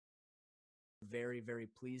very, very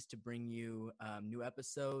pleased to bring you new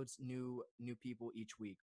episodes, new people each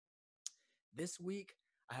week. This week,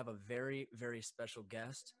 I have a very, very special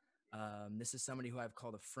guest. This is somebody who I've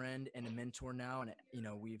called a friend and a mentor now, and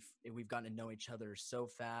we've gotten to know each other so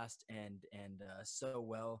fast and so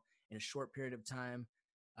well in a short period of time.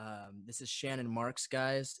 This is Shanon Marks,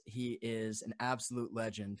 guys. He is an absolute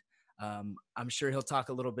legend. I'm sure he'll talk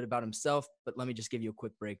a little bit about himself, but let me just give you a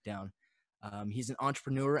quick breakdown. He's an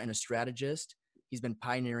entrepreneur and a strategist. He's been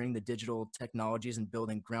pioneering the digital technologies and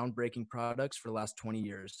building groundbreaking products for the last 20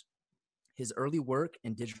 years. His early work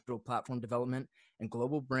in digital platform development and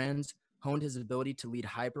global brands honed his ability to lead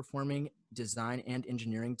high-performing design and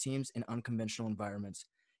engineering teams in unconventional environments.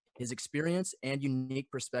 His experience and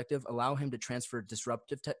unique perspective allow him to transfer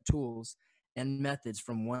disruptive tools and methods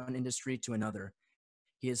from one industry to another.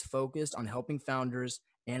 He is focused on helping founders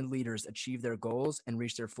and leaders achieve their goals and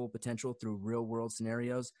reach their full potential through real-world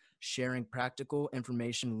scenarios, sharing practical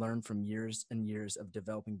information learned from years and years of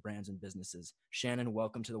developing brands and businesses. Shanon,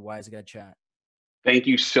 welcome to the Wiseguy chat. Thank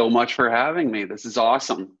you so much for having me. This is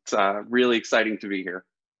awesome. It's really exciting to be here.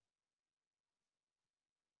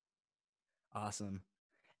 Awesome.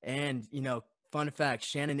 And, fun fact,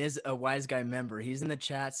 Shanon is a Wiseguy member. He's in the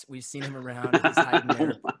chats. We've seen him around. He's hiding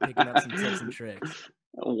there, picking up some tips and tricks.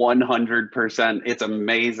 100%. It's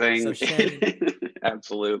amazing. So Shanon,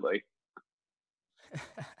 absolutely.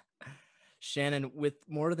 Shanon, with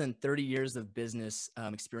more than 30 years of business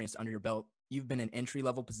experience under your belt, you've been in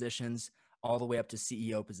entry-level positions all the way up to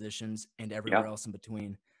CEO positions and everywhere else in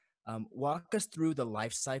between. Walk us through the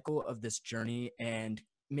life cycle of this journey and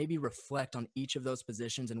maybe reflect on each of those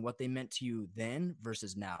positions and what they meant to you then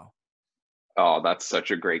versus now. Oh, that's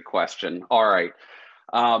such a great question. All right.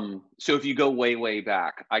 So if you go way, way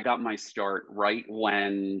back, I got my start right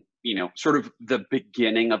when, sort of the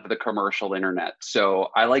beginning of the commercial internet. So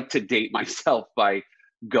I like to date myself by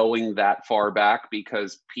going that far back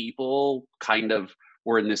because people kind of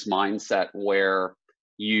were in this mindset where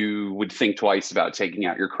you would think twice about taking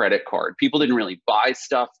out your credit card. People didn't really buy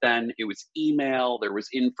stuff then. It was email, there was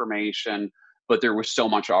information, but there was so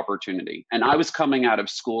much opportunity. And I was coming out of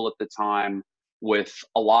school at the time with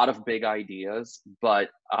a lot of big ideas, but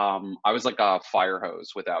I was like a fire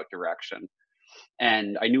hose without direction.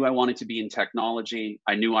 And I knew I wanted to be in technology.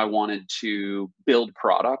 I knew I wanted to build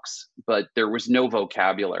products, but there was no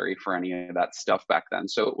vocabulary for any of that stuff back then.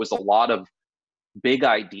 So it was a lot of big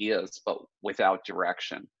ideas, but without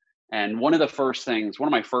direction. And one of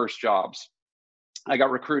my first jobs, I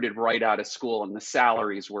got recruited right out of school and the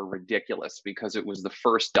salaries were ridiculous because it was the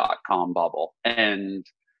first .com bubble. And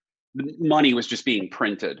money was just being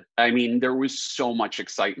printed. I mean, there was so much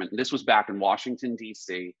excitement. This was back in Washington,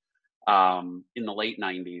 D.C. In the late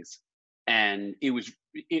 90s. And it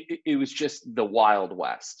was just the Wild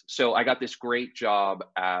West. So I got this great job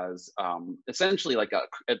as essentially like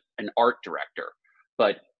an art director,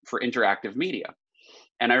 but for interactive media.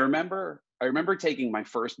 And I remember taking my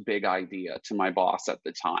first big idea to my boss at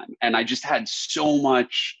the time. And I just had so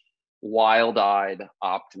much wild-eyed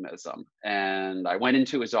optimism. And I went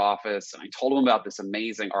into his office and I told him about this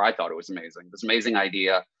amazing, or I thought it was amazing, this amazing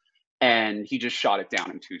idea. And he just shot it down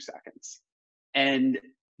in 2 seconds. And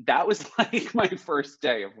that was like my first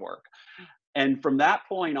day of work. And from that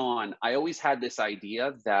point on, I always had this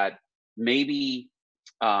idea that maybe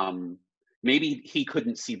he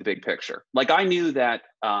couldn't see the big picture. Like I knew that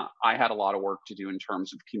I had a lot of work to do in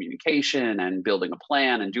terms of communication and building a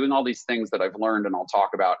plan and doing all these things that I've learned and I'll talk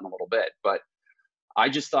about in a little bit. But I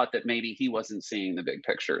just thought that maybe he wasn't seeing the big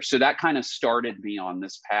picture. So that kind of started me on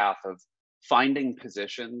this path of finding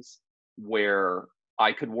positions where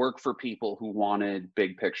I could work for people who wanted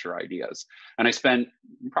big picture ideas. And I spent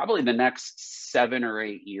probably the next 7 or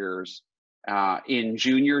 8 years in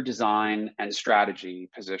junior design and strategy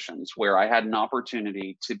positions where I had an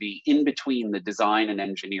opportunity to be in between the design and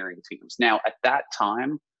engineering teams. Now, at that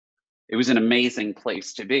time, it was an amazing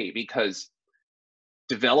place to be because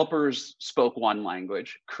developers spoke one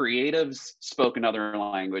language, creatives spoke another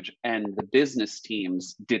language, and the business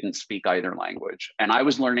teams didn't speak either language. And I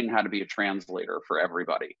was learning how to be a translator for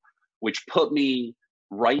everybody, which put me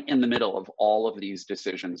right in the middle of all of these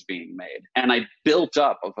decisions being made. And I built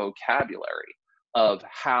up a vocabulary of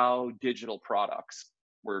how digital products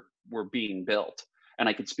were being built. And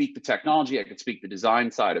I could speak the technology, I could speak the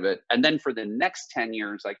design side of it. And then for the next 10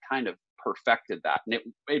 years, I kind of perfected that. And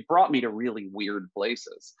it brought me to really weird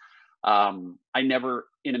places. I never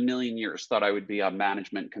in a million years thought I would be a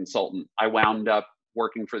management consultant. I wound up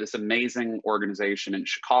working for this amazing organization in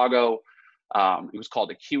Chicago. It was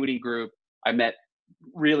called Acuity Group. I met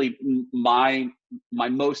really my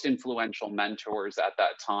most influential mentors at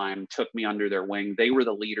that time took me under their wing. They were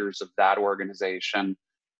the leaders of that organization.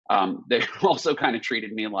 They also kind of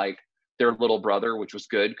treated me like their little brother, which was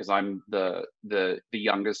good because I'm the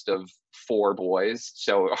youngest of 4 boys.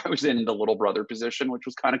 So I was in the little brother position, which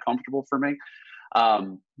was kind of comfortable for me.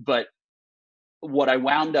 But what I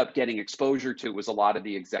wound up getting exposure to was a lot of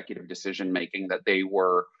the executive decision making that they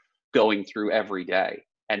were going through every day.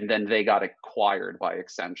 And then they got acquired by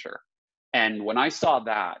Accenture. And when I saw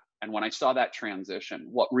that, and when I saw that transition,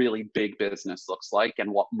 what really big business looks like,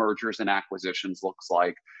 and what mergers and acquisitions looks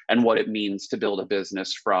like, and what it means to build a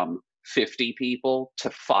business from 50 people to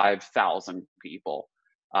 5,000 people,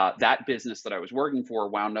 that business that I was working for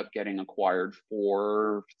wound up getting acquired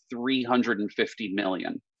for 350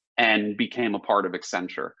 million and became a part of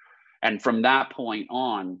Accenture. And from that point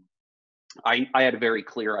on, I had a very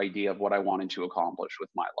clear idea of what I wanted to accomplish with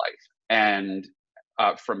my life. And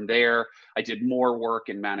from there, I did more work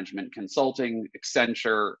in management consulting,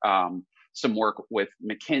 Accenture, some work with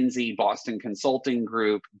McKinsey, Boston Consulting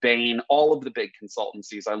Group, Bain, all of the big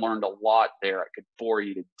consultancies. I learned a lot there. I could bore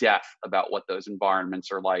you to death about what those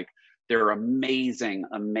environments are like. They're amazing,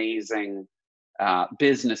 amazing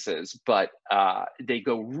businesses, but they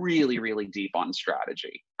go really, really deep on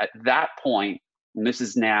strategy. At that point, and this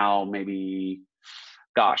is now maybe,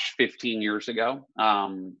 15 years ago,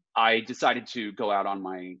 I decided to go out on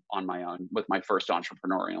my own with my first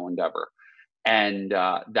entrepreneurial endeavor. And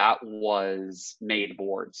that was made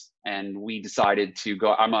boards. And we decided to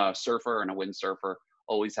go, I'm a surfer and a windsurfer,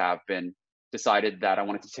 always have been, decided that I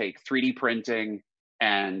wanted to take 3D printing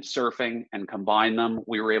and surfing and combine them.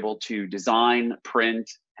 We were able to design, print,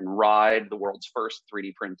 and ride the world's first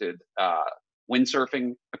 3D printed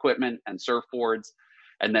windsurfing equipment and surfboards.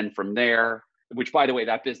 And then from there, which, by the way,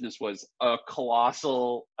 that business was a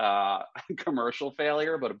colossal commercial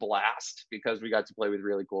failure, but a blast because we got to play with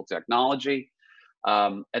really cool technology.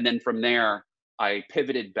 And then from there, I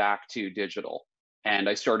pivoted back to digital, and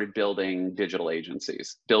I started building digital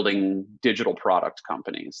agencies, building digital product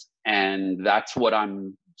companies. And that's what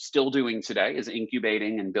I'm still doing today, is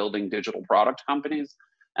incubating and building digital product companies.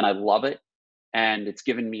 And I love it. And it's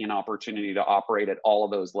given me an opportunity to operate at all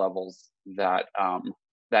of those levels that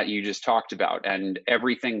that you just talked about, and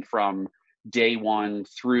everything from day one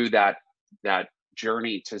through that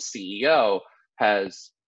journey to CEO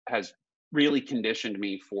has really conditioned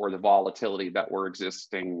me for the volatility that we're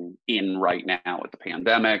existing in right now with the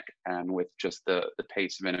pandemic and with just the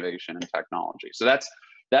pace of innovation and technology. So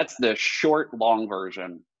that's the short, long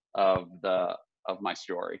version of my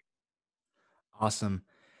story. Awesome.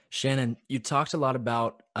 Shanon, you talked a lot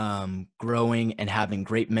about growing and having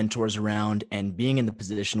great mentors around and being in the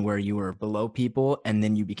position where you were below people and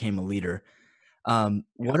then you became a leader.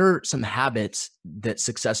 What are some habits that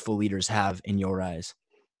successful leaders have in your eyes?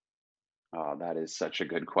 Oh, that is such a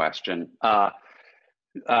good question.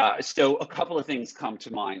 So a couple of things come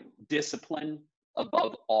to mind. Discipline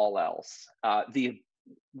above all else.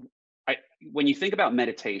 When you think about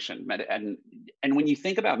meditation, and when you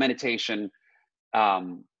think about meditation,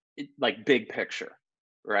 like big picture,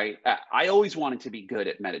 right? I always wanted to be good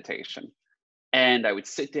at meditation, and I would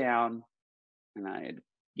sit down and I'd,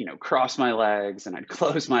 cross my legs and I'd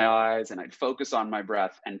close my eyes and I'd focus on my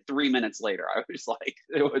breath. And 3 minutes later, I was like,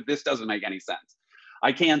 this doesn't make any sense.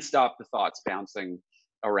 I can't stop the thoughts bouncing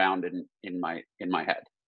around in my head.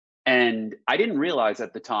 And I didn't realize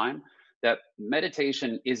at the time that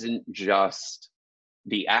meditation isn't just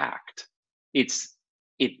the act. It's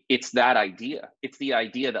that idea. It's the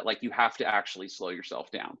idea that, like, you have to actually slow yourself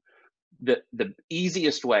down. The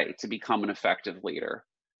easiest way to become an effective leader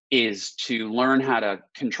is to learn how to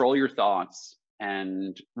control your thoughts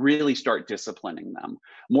and really start disciplining them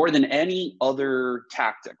more than any other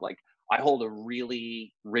tactic. Like, I hold a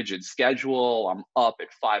really rigid schedule. I'm up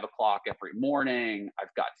at 5 o'clock every morning.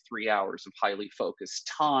 I've got 3 hours of highly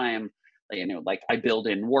focused time. Like, I build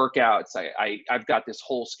in workouts. I've got this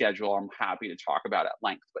whole schedule I'm happy to talk about at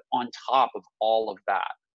length. But on top of all of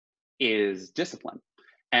that is discipline.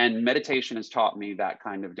 And meditation has taught me that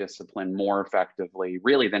kind of discipline more effectively,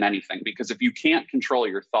 really, than anything. Because if you can't control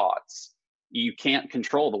your thoughts, you can't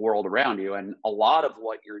control the world around you. And a lot of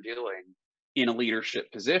what you're doing in a leadership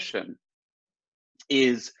position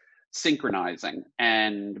is synchronizing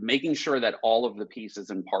and making sure that all of the pieces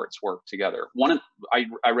and parts work together.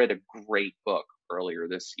 I read a great book earlier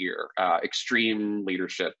this year, Extreme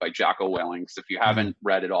Leadership by Jocko Willink. So if you haven't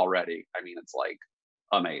read it already, I mean, it's like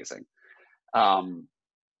amazing.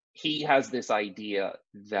 He has this idea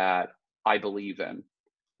that I believe in,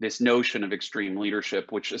 this notion of extreme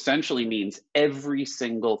leadership, which essentially means every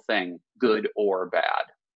single thing, good or bad,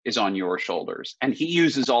 is on your shoulders. And he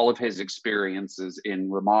uses all of his experiences in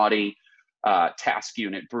Ramadi, Task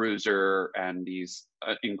Unit Bruiser, and these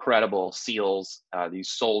incredible SEALs,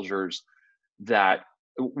 these soldiers that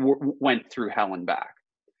went through hell and back.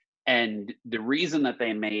 And the reason that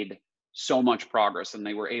they made so much progress and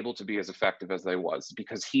they were able to be as effective as they was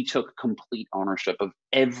because he took complete ownership of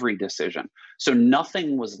every decision. So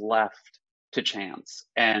nothing was left to chance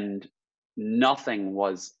and nothing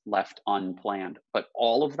was left unplanned. But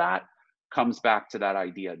all of that comes back to that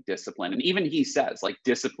idea of discipline. And even he says, like,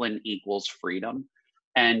 discipline equals freedom.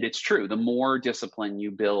 And it's true. The more discipline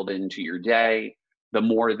you build into your day, the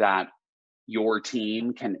more that your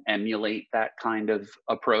team can emulate that kind of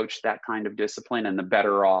approach, that kind of discipline, and the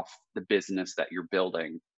better off the business that you're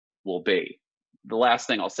building will be. The last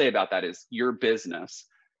thing I'll say about that is your business,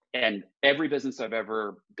 and every business I've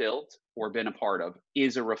ever built or been a part of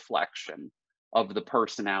is a reflection of the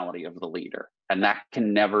personality of the leader. And that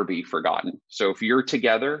can never be forgotten. So if you're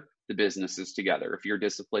together, the business is together. If you're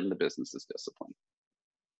disciplined, the business is disciplined.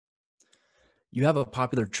 You have a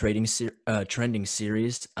popular trending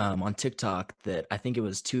series on TikTok that I think it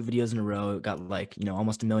was 2 videos in a row. It got like,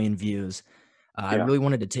 almost 1 million views. I Yeah. really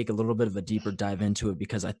wanted to take a little bit of a deeper dive into it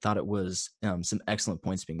because I thought it was some excellent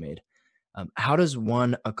points being made. How does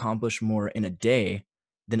one accomplish more in a day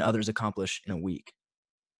than others accomplish in a week?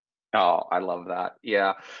 Oh, I love that.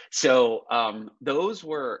 Yeah. So those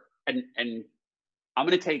were, and I'm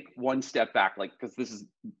going to take one step back, like, because this is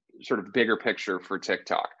sort of bigger picture for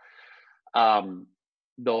TikTok. Um,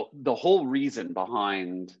 the whole reason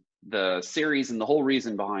behind the series and the whole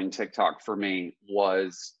reason behind TikTok for me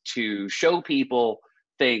was to show people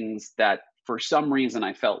things that for some reason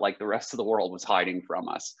I felt like the rest of the world was hiding from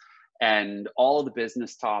us. And all of the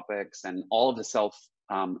business topics and all of the self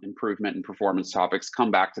improvement and performance topics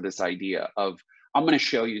come back to this idea of, I'm going to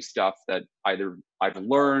show you stuff that either I've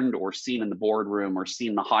learned or seen in the boardroom or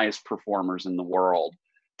seen the highest performers in the world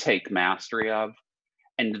take mastery of.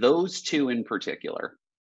 And those two in particular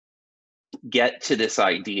get to this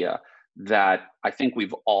idea that I think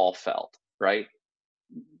we've all felt, right?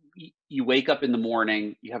 You wake up in the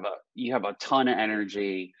morning, you have a ton of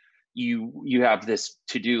energy, you have this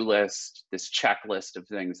to-do list, this checklist of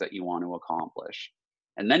things that you want to accomplish.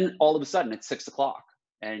 And then all of a sudden it's 6 o'clock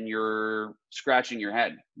and you're scratching your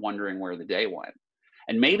head wondering where the day went.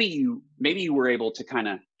 And maybe you were able to kind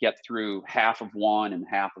of get through half of one and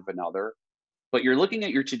half of another, but you're looking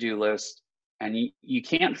at your to-do list and you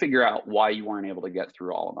can't figure out why you weren't able to get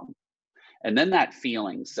through all of them. And then that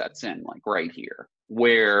feeling sets in, like right here,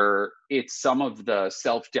 where it's some of the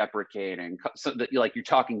self-deprecating, so that you're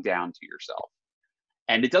talking down to yourself.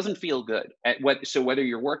 And it doesn't feel good. So whether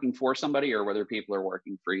you're working for somebody or whether people are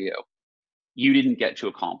working for you, you didn't get to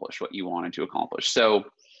accomplish what you wanted to accomplish. So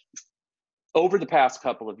over the past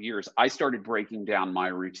couple of years, I started breaking down my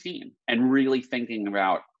routine and really thinking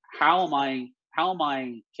about how am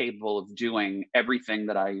I capable of doing everything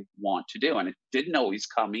that I want to do? And it didn't always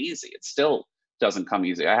come easy. It still doesn't come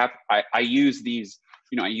easy. I use these,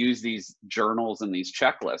 I use these journals and these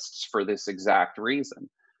checklists for this exact reason.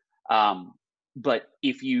 But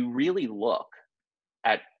if you really look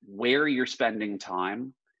at where you're spending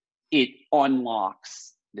time, it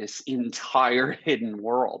unlocks this entire hidden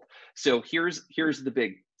world. So here's the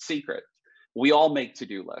big secret. We all make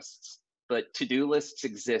to-do lists, but to-do lists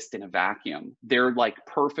exist in a vacuum. They're like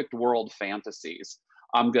perfect world fantasies.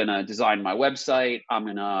 I'm gonna design my website, I'm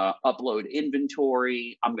gonna upload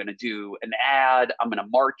inventory, I'm gonna do an ad, I'm gonna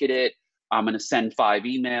market it, I'm gonna send 5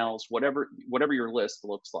 emails, whatever your list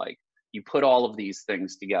looks like. You put all of these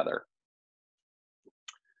things together.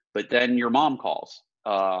 But then your mom calls.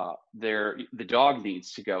 The dog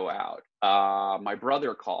needs to go out. My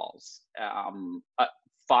brother calls.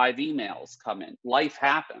 5 emails come in. Life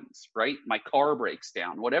happens, right? My car breaks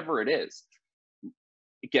down. Whatever it is,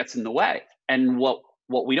 it gets in the way. And what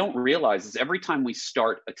we don't realize is every time we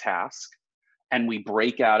start a task and we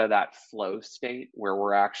break out of that flow state where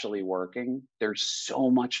we're actually working, there's so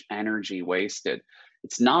much energy wasted.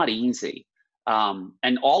 It's not easy.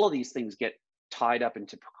 And all of these things get tied up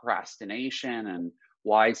into procrastination and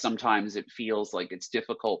why sometimes it feels like it's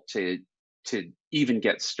difficult to even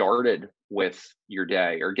get started with your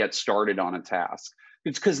day or get started on a task.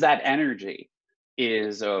 It's because that energy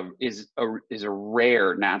is a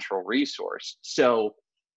rare natural resource. So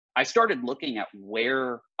I started looking at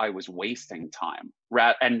where I was wasting time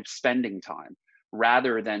and spending time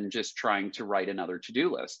rather than just trying to write another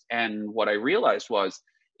to-do list. And what I realized was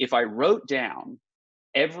if I wrote down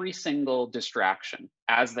every single distraction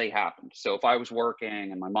as they happened. So if I was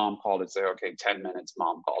working and my mom called, it'd say, okay, 10 minutes,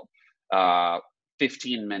 mom called.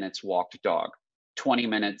 15 minutes walked dog. 20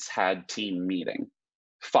 minutes had team meeting.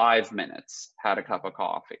 5 minutes had a cup of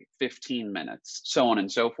coffee. 15 minutes, so on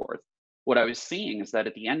and so forth. What I was seeing is that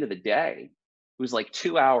at the end of the day, it was like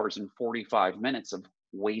 2 hours and 45 minutes of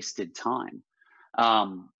wasted time.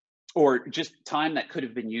 Or just time that could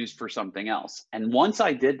have been used for something else. And once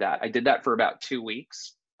I did that for about 2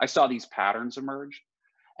 weeks. I saw these patterns emerge,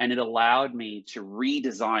 and it allowed me to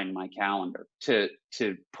redesign my calendar, to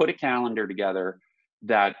put a calendar together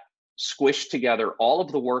that squished together all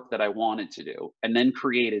of the work that I wanted to do, and then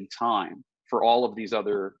created time for all of these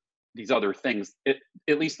other things, at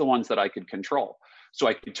least the ones that I could control. So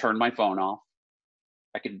I could turn my phone off.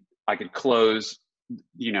 I could close,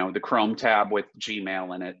 the Chrome tab with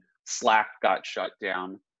Gmail in it. Slack got shut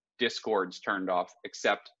down. Discord's turned off,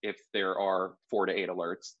 except if there are 4 to 8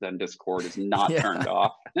 alerts, then Discord is not turned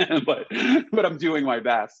off. but I'm doing my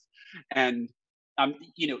best. And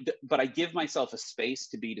but I give myself a space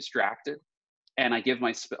to be distracted, and I give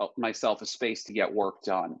myself a space to get work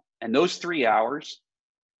done. And those 3 hours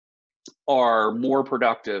are more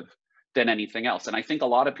productive than anything else. And I think a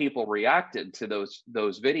lot of people reacted to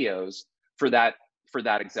those videos for that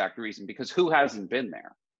exact reason, because who hasn't been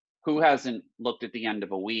there? Who hasn't looked at the end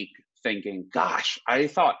of a week thinking, gosh, I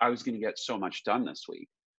thought I was going to get so much done this week,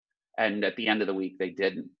 and at the end of the week they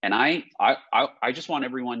didn't. And I just want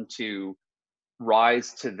everyone to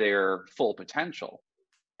rise to their full potential.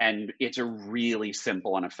 And it's a really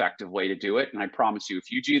simple and effective way to do it. And I promise you,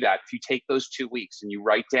 if you do that, if you take those 2 weeks and you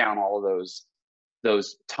write down all of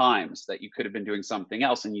those times that you could have been doing something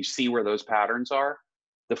else, and you see where those patterns are,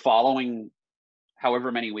 the following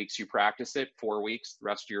however many weeks you practice it, 4 weeks, the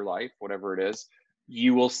rest of your life, whatever it is,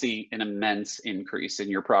 you will see an immense increase in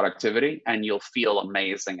your productivity, and you'll feel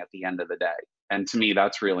amazing at the end of the day. And to me,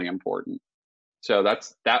 that's really important. So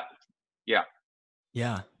that's that. Yeah.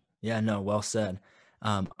 Yeah, no, well said.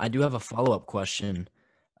 I do have a follow-up question.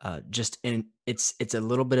 It's a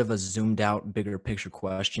little bit of a zoomed out, bigger picture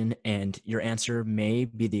question, and your answer may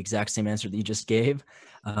be the exact same answer that you just gave,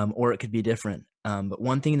 or it could be different. But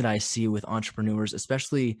one thing that I see with entrepreneurs,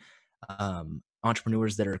 especially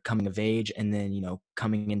entrepreneurs that are coming of age, and then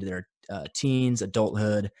coming into their teens,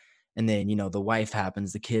 adulthood, and then the wife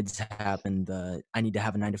happens, the kids happen, I need to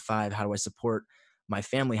have a 9 to 5. How do I support my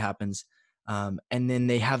family happens, and then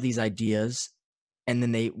they have these ideas, and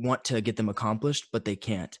then they want to get them accomplished, but they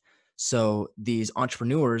can't. So these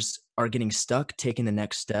entrepreneurs are getting stuck taking the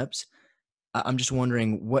next steps. I'm just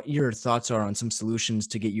wondering what your thoughts are on some solutions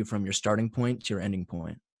to get you from your starting point to your ending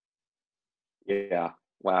point. Yeah.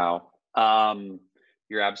 Wow.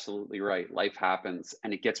 You're absolutely right. Life happens,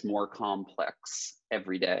 and it gets more complex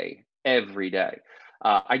every day. Every day.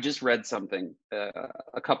 I just read something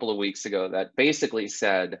a couple of weeks ago that basically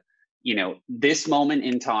said, this moment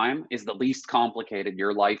in time is the least complicated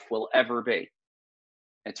your life will ever be.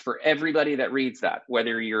 It's for everybody that reads that,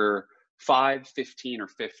 whether you're 5, 15, or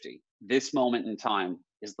 50. This moment in time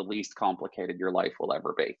is the least complicated your life will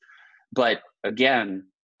ever be. But again,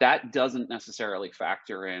 that doesn't necessarily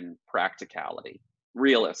factor in practicality,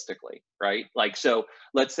 realistically, right? Like, so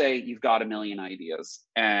let's say you've got a million ideas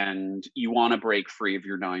and you want to break free of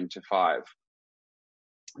your 9 to 5.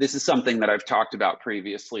 This is something that I've talked about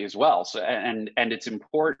previously as well. So, and it's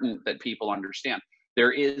important that people understand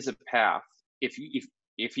there is a path. If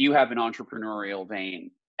you have an entrepreneurial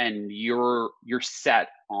vein and you're set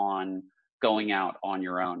on going out on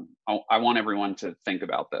your own, I want everyone to think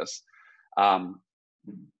about this.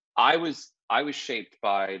 I was shaped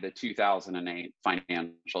by the 2008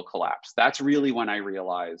 financial collapse. That's really when I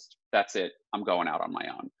realized that's it. I'm going out on my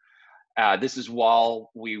own. This is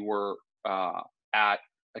while we were at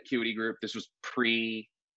Acuity Group. This was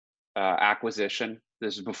pre-acquisition.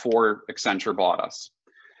 This is before Accenture bought us.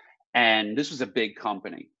 And this was a big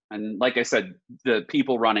company. And like I said, the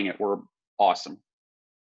people running it were awesome.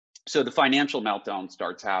 So the financial meltdown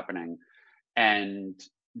starts happening, and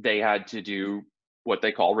they had to do what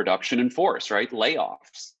they call reduction in force, right?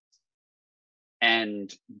 Layoffs and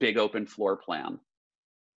big open floor plan.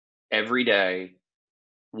 Every day,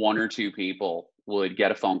 1 or 2 people would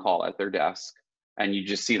get a phone call at their desk, and you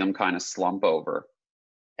just see them kind of slump over,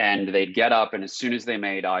 and they'd get up, and as soon as they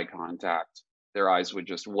made eye contact, their eyes would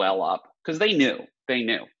just well up, because they knew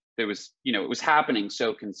there was, it was happening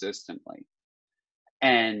so consistently.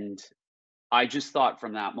 And I just thought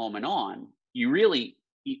from that moment on, it's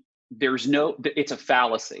a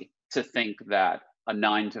fallacy to think that a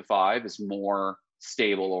 9 to 5 is more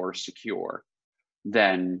stable or secure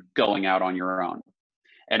than going out on your own.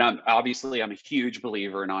 And I'm a huge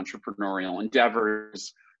believer in entrepreneurial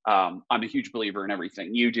endeavors. I'm a huge believer in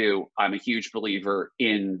everything you do. I'm a huge believer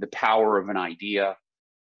in the power of an idea.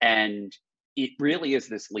 And it really is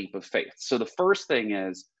this leap of faith. So the first thing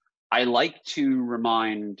is, I like to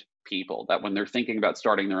remind people that when they're thinking about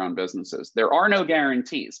starting their own businesses, there are no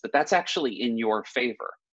guarantees, but that's actually in your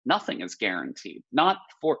favor. Nothing is guaranteed. Not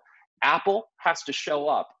for Apple has to show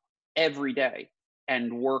up every day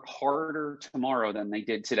and work harder tomorrow than they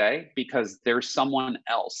did today because there's someone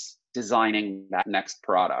else designing that next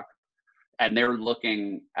product and they're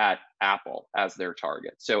looking at Apple as their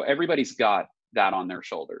target. So everybody's got that on their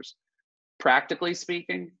shoulders. Practically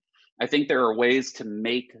speaking, I think there are ways to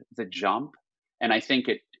make the jump. And I think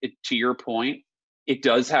it to your point, it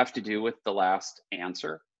does have to do with the last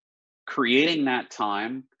answer. Creating that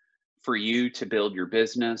time for you to build your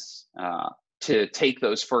business, to take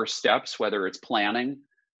those first steps, whether it's planning,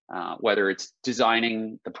 whether it's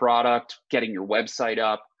designing the product, getting your website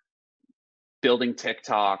up, building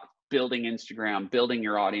TikTok, building Instagram, building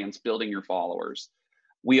your audience, building your followers.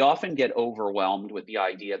 We often get overwhelmed with the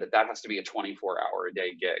idea that that has to be a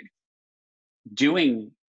 24-hour-a-day gig.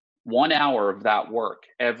 Doing 1 hour of that work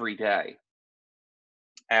every day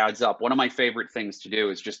adds up. One of my favorite things to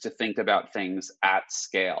do is just to think about things at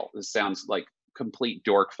scale. This sounds like complete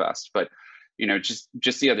dork fest, but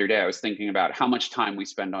just the other day I was thinking about how much time we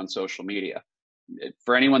spend on social media.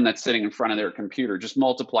 For anyone that's sitting in front of their computer, just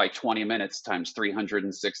multiply 20 minutes times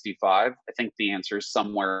 365. I think the answer is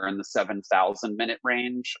somewhere in the 7,000 minute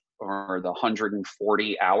range or the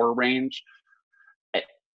 140 hour range.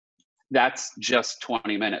 That's just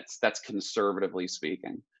 20 minutes. That's conservatively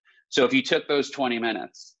speaking. So if you took those 20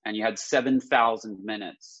 minutes and you had 7,000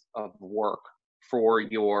 minutes of work for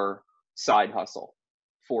your side hustle,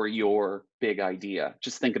 for your big idea,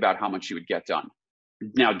 just think about how much you would get done.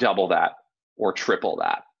 Now double that or triple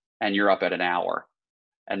that, and you're up at an hour.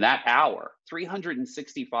 And that hour,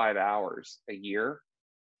 365 hours a year,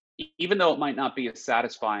 even though it might not be as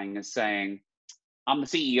satisfying as saying, I'm the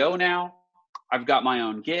CEO now, I've got my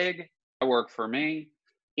own gig, I work for me,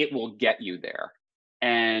 it will get you there.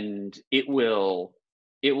 And it will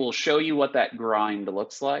show you what that grind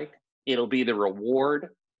looks like. It'll be the reward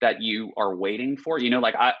that you are waiting for.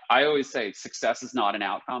 Like I always say, success is not an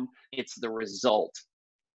outcome. It's the result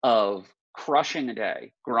of crushing a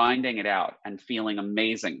day, grinding it out, and feeling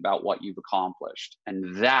amazing about what you've accomplished.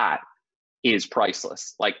 And that is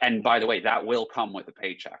priceless. And by the way, that will come with a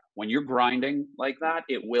paycheck. When you're grinding like that,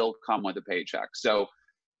 it will come with a paycheck. So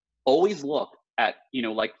always look at,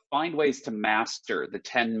 find ways to master the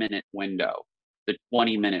 10-minute window, the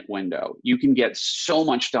 20-minute window. You can get so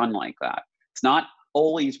much done like that. It's not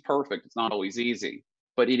always perfect. It's not always easy,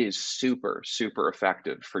 but it is super, super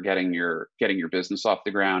effective for getting your business off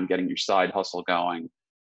the ground, getting your side hustle going.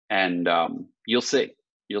 And you'll see.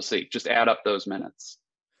 Just add up those minutes.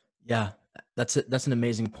 Yeah, that's an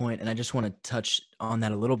amazing point. And I just want to touch on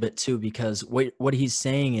that a little bit too, because what he's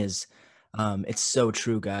saying is, it's so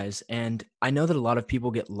true, guys. And I know that a lot of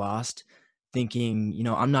people get lost thinking,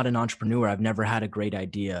 I'm not an entrepreneur. I've never had a great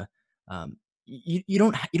idea. You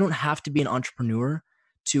don't have to be an entrepreneur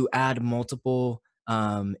to add multiple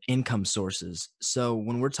income sources. So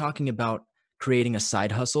when we're talking about creating a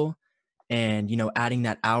side hustle and, adding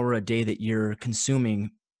that hour a day that you're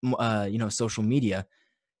consuming, social media,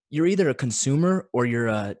 you're either a consumer or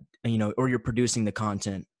you're producing the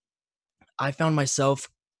content. I found myself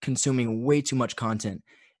consuming way too much content.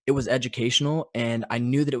 It was educational and I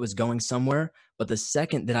knew that it was going somewhere. But the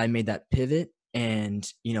second that I made that pivot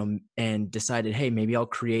and decided, hey, maybe I'll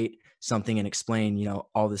create something and explain,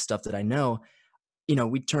 all this stuff that I know,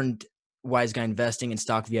 we turned Wiseguy Investing and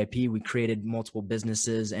Stock VIP. We created multiple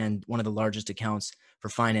businesses and one of the largest accounts for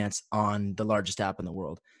finance on the largest app in the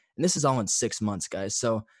world. And this is all in 6 months, guys.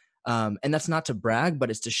 So, and that's not to brag, but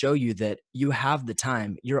it's to show you that you have the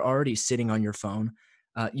time. You're already sitting on your phone.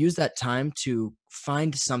 Use that time to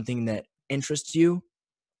find something that interests you,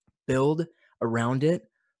 build around it,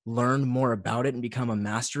 learn more about it, and become a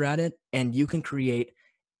master at it. And you can create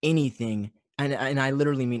anything. And I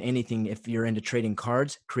literally mean anything. If you're into trading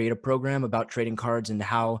cards, create a program about trading cards and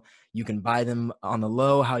how you can buy them on the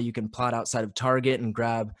low, how you can plot outside of Target and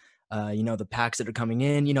grab, the packs that are coming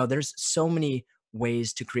in. There's so many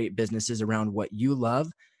ways to create businesses around what you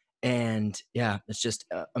love. And yeah, it's just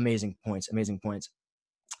amazing points.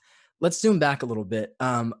 Let's zoom back a little bit.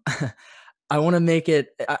 I want to make it,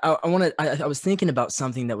 I was thinking about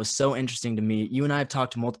something that was so interesting to me. You and I have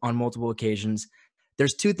talked on multiple occasions.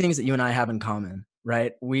 There's two things that you and I have in common,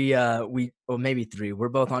 right? Well, maybe three. We're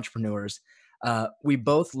both entrepreneurs. We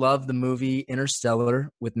both love the movie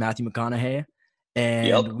Interstellar with Matthew McConaughey.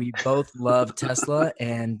 Yep. and we both love Tesla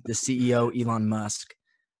and the CEO, Elon Musk.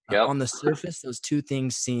 Yep. On the surface, those two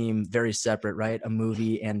things seem very separate, right? A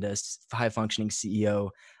movie and a high functioning CEO,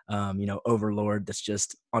 overlord that's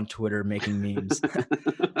just on Twitter making memes.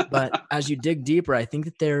 But as you dig deeper, I think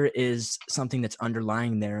that there is something that's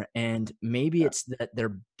underlying there. And maybe it's that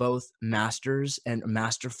they're both masters and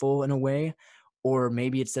masterful in a way, or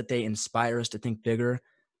maybe it's that they inspire us to think bigger.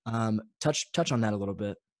 Touch on that a little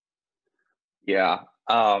bit. Yeah.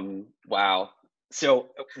 Wow. So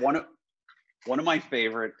one of my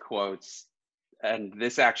favorite quotes, and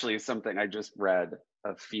this actually is something I just read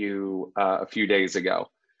a few days ago,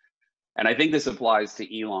 and I think this applies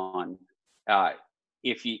to Elon. Uh,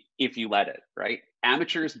 if you let it, right?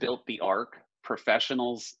 Amateurs built the Ark,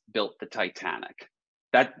 professionals built the Titanic.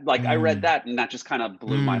 That, like, I read Mm, that and that just kind of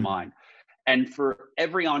blew my mm, mind. And for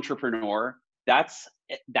every entrepreneur, that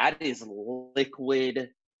is liquid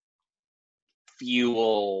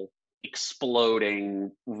fuel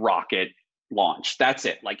exploding rocket launch. That's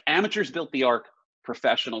it. Like, amateurs built the Ark,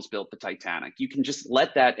 professionals built the Titanic. You can just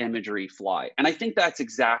let that imagery fly. And I think that's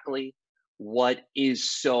exactly what is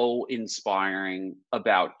so inspiring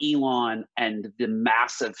about Elon and the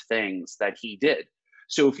massive things that he did.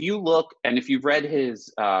 So if you look, and if you've read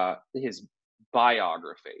his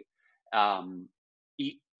biography, um,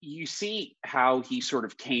 you see how he sort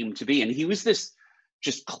of came to be. And he was this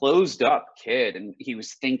just closed up kid, and he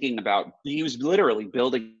was literally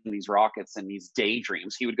building these rockets and these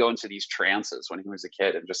daydreams. He would go into these trances when he was a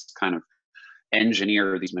kid and just kind of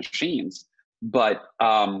engineer these machines. But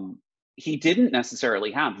he didn't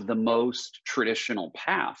necessarily have the most traditional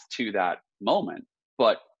path to that moment,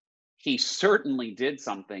 but he certainly did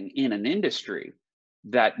something in an industry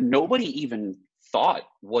that nobody even thought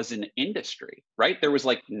was an industry, right? There was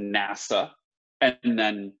like NASA, and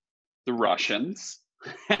then the Russians,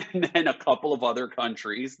 and then a couple of other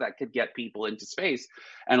countries that could get people into space.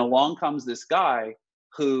 And along comes this guy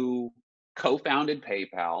who co-founded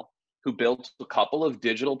PayPal, who built a couple of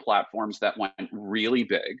digital platforms that went really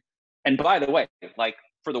big. And by the way, like,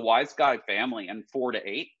 for the Wiseguy family and 4 to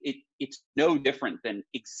 8, it's no different than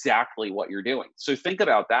exactly what you're doing. So think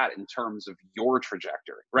about that in terms of your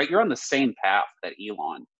trajectory, right? You're on the same path that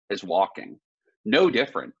Elon is walking, no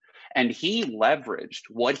different. And he leveraged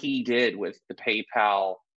what he did with the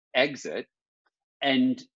PayPal exit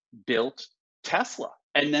and built Tesla,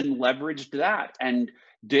 and then leveraged that and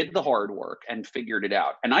did the hard work and figured it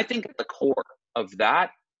out. And I think at the core of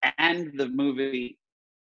that and the movie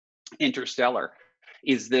Interstellar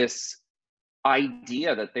is this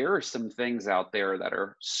idea that there are some things out there that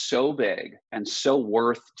are so big and so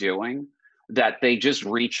worth doing that they just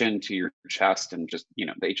reach into your chest and just,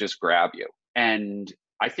 they just grab you. And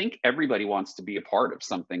I think everybody wants to be a part of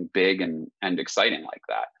something big and exciting like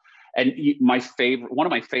that. And one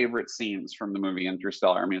of my favorite scenes from the movie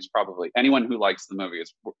Interstellar, I mean, it's probably anyone who likes the movie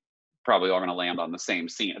is probably all going to land on the same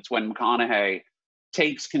scene. It's when McConaughey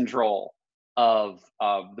takes control of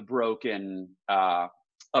the broken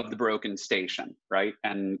station, right?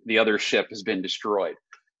 And the other ship has been destroyed.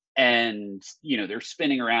 And, they're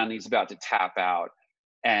spinning around, he's about to tap out,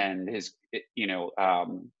 and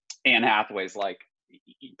Anne Hathaway's like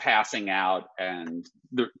passing out, and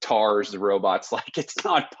the robot's like, it's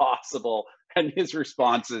not possible. And his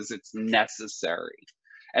response is, it's necessary.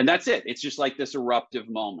 And that's it. It's just like this eruptive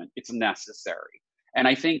moment. It's necessary. And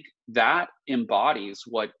I think that embodies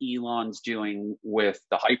what Elon's doing with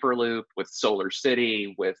the Hyperloop, with Solar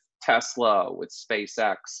City, with Tesla, with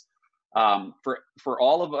SpaceX. For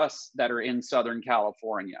all of us that are in Southern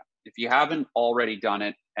California, if you haven't already done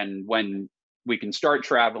it, and when we can start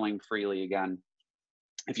traveling freely again,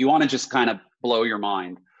 if you want to just kind of blow your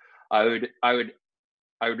mind, I would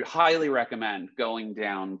highly recommend going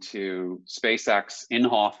down to SpaceX in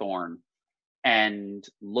Hawthorne and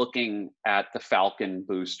looking at the Falcon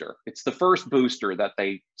booster. It's the first booster that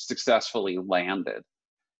they successfully landed,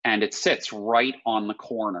 and it sits right on the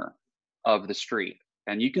corner of the street,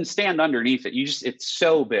 and you can stand underneath it. It's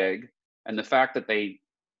so big, and the fact that they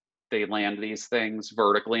land these things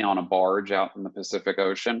vertically on a barge out in the Pacific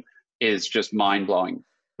Ocean is just mind-blowing.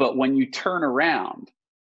 But when you turn around,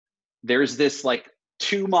 there's this like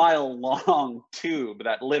 2-mile long tube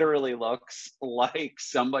that literally looks like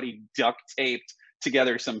somebody duct taped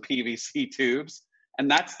together some PVC tubes, and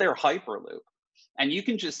that's their Hyperloop. And you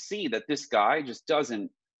can just see that this guy just doesn't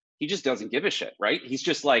give a shit, right? He's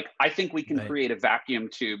just like, I think we can right. create a vacuum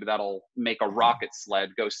tube that'll make a rocket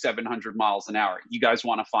sled go 700 miles an hour. You guys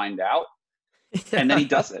want to find out? And then he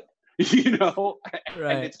does it, and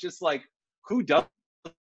Right. it's just like, who doesn't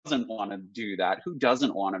want to do that? Who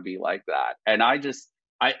doesn't want to be like that? And I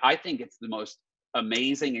think it's the most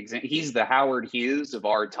amazing example. He's the Howard Hughes of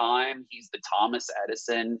our time. He's the Thomas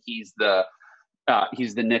Edison. He's the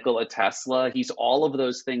Nikola Tesla. He's all of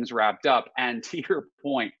those things wrapped up. And to your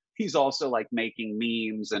point, he's also like making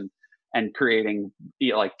memes and creating,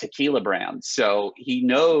 you know, like tequila brands. So he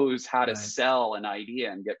knows how to sell an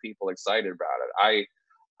idea and get people excited about it.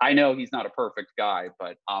 I know he's not a perfect guy,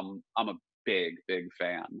 but I'm a big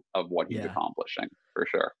fan of what he's accomplishing for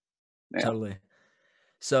sure. Yeah. Totally.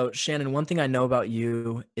 So Shanon, one thing I know about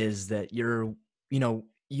you is that you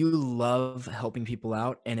love helping people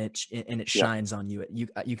out, and it shines on you.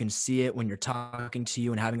 You can see it when you're talking to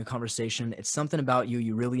you and having a conversation. It's something about you.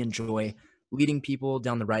 You really enjoy leading people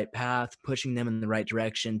down the right path, pushing them in the right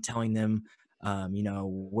direction, telling them,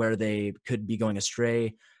 where they could be going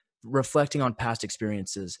astray, reflecting on past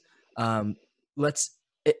experiences.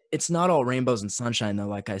 It's not all rainbows and sunshine though,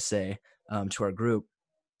 like I say, to our group.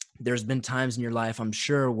 There's been times in your life, I'm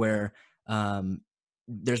sure, where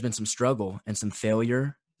there's been some struggle and some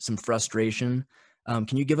failure, some frustration.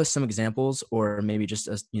 Can you give us some examples, or maybe just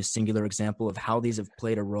a singular example of how these have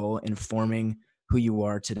played a role in forming who you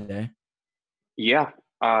are today? Yeah,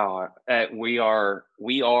 we are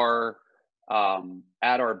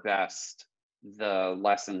at our best the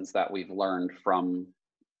lessons that we've learned from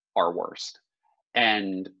our worst.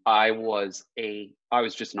 And I was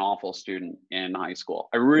just an awful student in high school.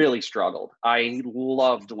 I really struggled. I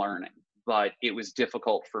loved learning, but it was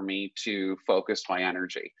difficult for me to focus my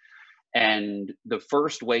energy. And the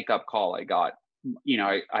first wake up call I got,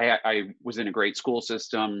 I was in a great school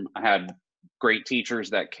system. I had great teachers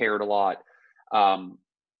that cared a lot.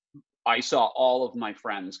 I saw all of my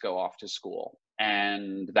friends go off to school,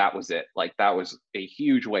 and that was it. Like, that was a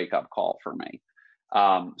huge wake up call for me.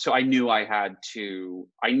 So I knew I had to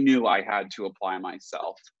apply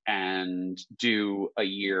myself and do a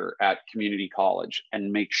year at community college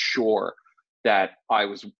and make sure that I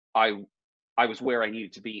was where I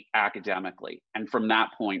needed to be academically. And from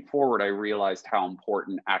that point forward, I realized how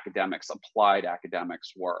important applied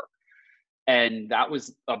academics were. And that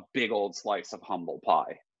was a big old slice of humble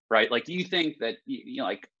pie, right? Like, you think that,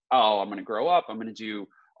 like, oh, I'm going to grow up, I'm going to do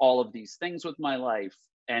all of these things with my life,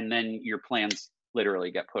 and then your plans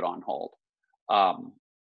literally get put on hold.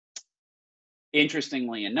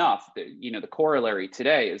 Interestingly enough, the corollary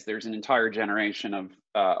today is there's an entire generation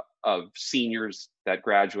of seniors that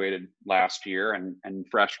graduated last year and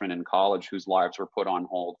freshmen in college whose lives were put on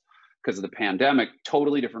hold because of the pandemic.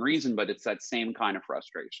 Totally different reason, but it's that same kind of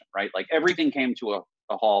frustration, right? Like, everything came to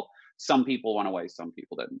a halt. Some people went away, some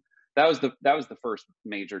people didn't. That was the first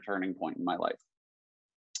major turning point in my life.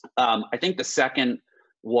 I think the second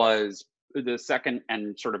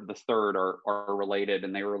and sort of the third are related,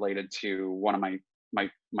 and they were related to one of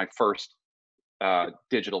my first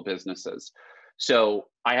digital businesses. So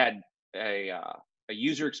I had a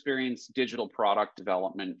user experience digital product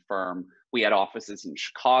development firm. We had offices in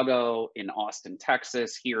Chicago, in Austin,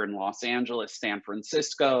 Texas, here in Los Angeles, San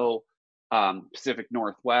Francisco, Pacific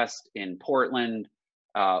Northwest, in Portland.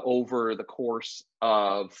 Over the course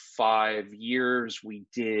of 5 years, we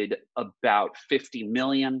did about 50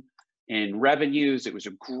 million in revenues. It was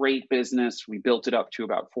a great business. We built it up to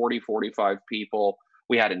about 45 people.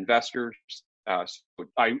 We had investors. So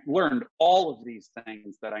I learned all of these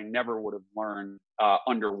things that I never would have learned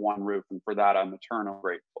under one roof. And for that, I'm eternally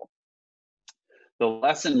grateful. The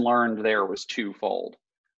lesson learned there was twofold.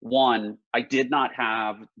 One, I did not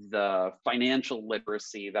have the financial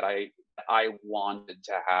literacy that I wanted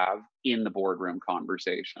to have in the boardroom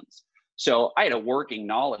conversations. So I had a working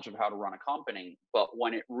knowledge of how to run a company, but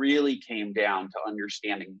when it really came down to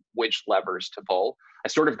understanding which levers to pull, I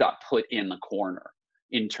sort of got put in the corner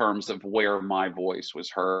in terms of where my voice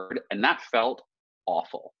was heard. And that felt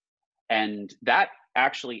awful. And that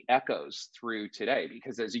actually echoes through today,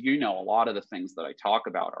 because, as you know, a lot of the things that I talk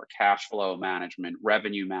about are cash flow management,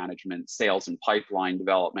 revenue management, sales and pipeline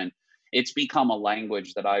development. It's become a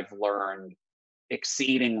language that I've learned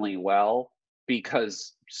exceedingly well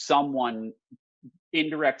because someone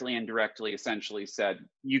indirectly and directly essentially said,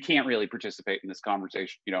 you can't really participate in this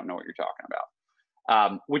conversation. You don't know what you're talking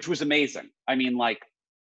about, which was amazing. I mean, like,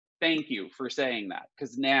 thank you for saying that,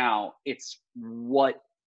 because now it's what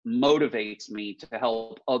motivates me to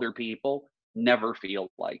help other people never feel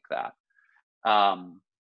like that.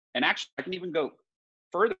 And actually, I can even go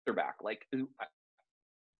further back. Like,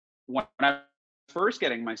 when I was first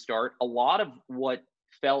getting my start, a lot of what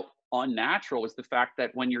felt unnatural was the fact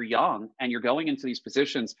that when you're young and you're going into these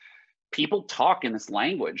positions, people talk in this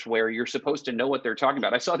language where you're supposed to know what they're talking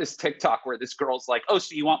about. I saw this TikTok where this girl's like, oh,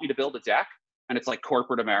 so you want me to build a deck? And it's like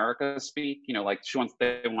corporate America speak, like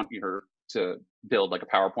they want her to build like a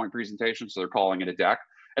PowerPoint presentation. So they're calling it a deck.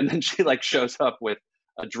 And then she like shows up with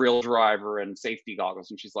a drill driver and safety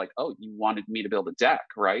goggles. And she's like, oh, you wanted me to build a deck,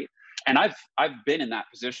 right? And I've been in that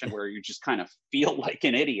position where you just kind of feel like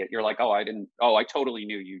an idiot. You're like, I totally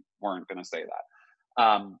knew you weren't going to say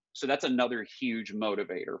that. So that's another huge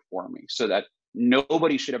motivator for me, so that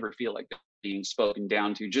nobody should ever feel like being spoken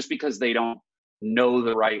down to just because they don't know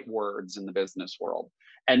the right words in the business world.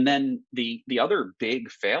 And then the other big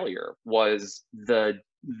failure was the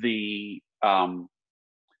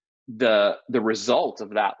result of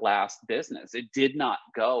that last business. It did not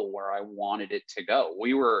go where I wanted it to go.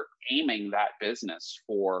 We were aiming that business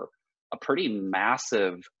for a pretty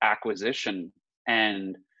massive acquisition,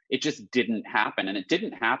 and it just didn't happen. And it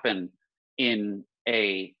didn't happen in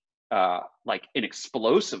a like an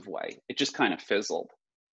explosive way. It just kind of fizzled.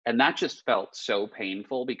 And that just felt so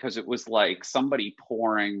painful, because it was like somebody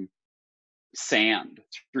pouring sand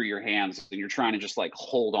through your hands and you're trying to just like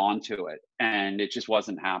hold on to it, and it just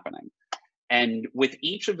wasn't happening. And with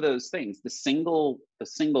each of those things, the single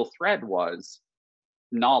thread was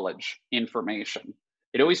knowledge, information.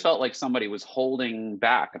 It always felt like somebody was holding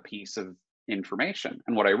back a piece of information.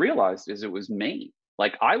 And what I realized is it was me.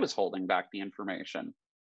 Like, I was holding back the information.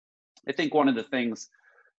 I think one of the things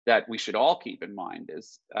that we should all keep in mind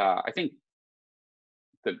is, I think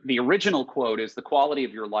the original quote is, the quality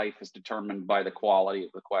of your life is determined by the quality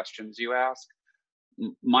of the questions you ask.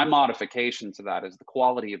 My modification to that is, the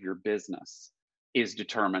quality of your business is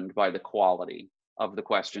determined by the quality of the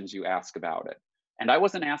questions you ask about it. And I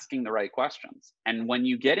wasn't asking the right questions. And when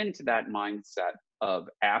you get into that mindset of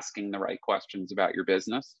asking the right questions about your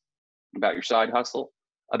business, about your side hustle,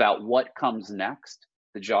 about what comes next,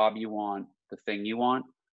 the job you want, the thing you want,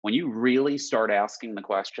 when you really start asking the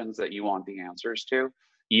questions that you want the answers to,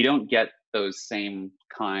 you don't get those same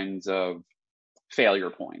kinds of failure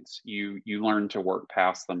points. You learn to work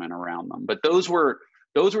past them and around them. But those were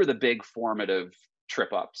the big formative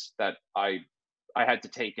trip ups that I had to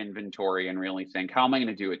take inventory and really think, how am I going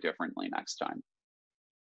to do it differently next time?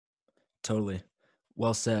 Totally.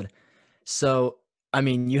 Well said. So, I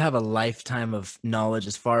mean, you have a lifetime of knowledge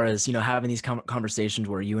as far as, having these conversations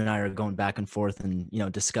where you and I are going back and forth and,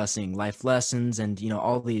 discussing life lessons and,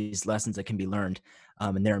 all these lessons that can be learned.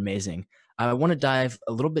 And they're amazing. I want to dive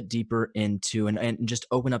a little bit deeper into and just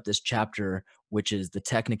open up this chapter, which is the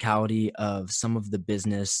technicality of some of the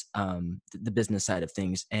business side of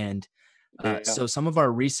things. And Yeah. so some of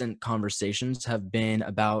our recent conversations have been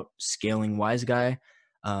about scaling Wiseguy,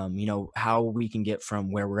 how we can get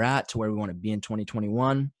from where we're at to where we want to be in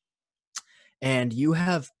 2021. And you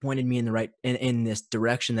have pointed me in the in this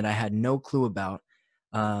direction that I had no clue about.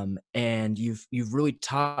 And you've really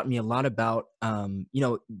taught me a lot about,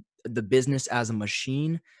 the business as a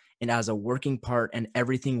machine and as a working part and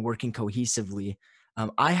everything working cohesively.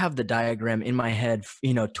 I have the diagram in my head,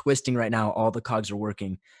 twisting right now. All the cogs are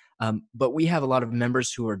working. But we have a lot of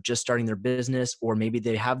members who are just starting their business, or maybe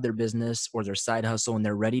they have their business or their side hustle and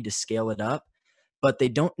they're ready to scale it up, but they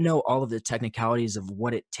don't know all of the technicalities of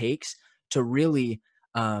what it takes to really,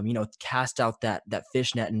 cast out that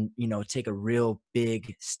fish net and, take a real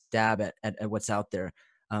big stab at what's out there.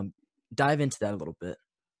 Dive into that a little bit.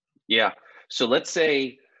 Yeah. So let's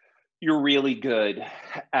say you're really good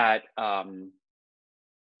at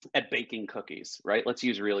baking cookies, right? Let's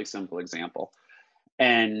use a really simple example.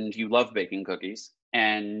 And you love baking cookies,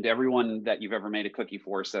 and everyone that you've ever made a cookie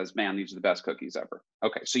for says, man, these are the best cookies ever.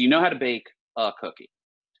 Okay, so you know how to bake a cookie.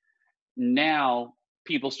 Now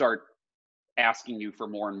people start asking you for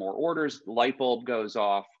more and more orders, the light bulb goes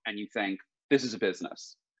off, and you think, this is a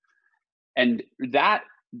business. And that,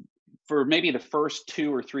 for maybe the first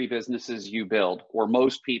 2 or 3 businesses you build, or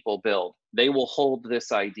most people build, they will hold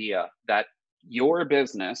this idea that your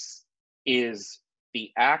business is the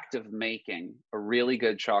act of making a really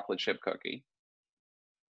good chocolate chip cookie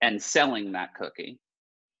and selling that cookie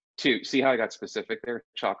to, see how I got specific there?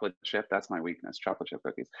 Chocolate chip, that's my weakness, chocolate chip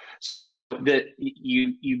cookies. So that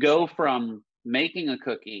you go from making a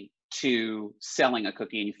cookie to selling a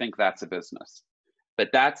cookie, and you think that's a business.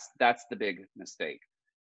 But that's the big mistake.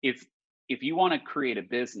 If you want to create a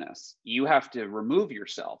business, you have to remove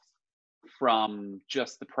yourself from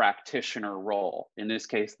just the practitioner role, in this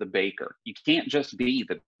case, the baker. You can't just be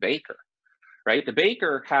the baker, right? The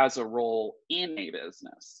baker has a role in a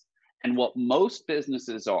business. And what most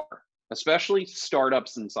businesses are, especially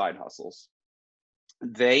startups and side hustles,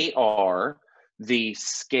 they are the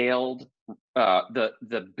scaled,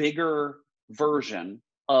 the bigger version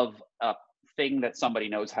of a thing that somebody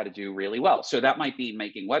knows how to do really well. So that might be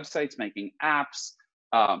making websites, making apps,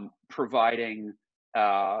 providing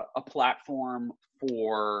a platform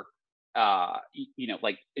for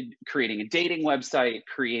like creating a dating website,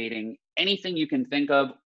 creating anything you can think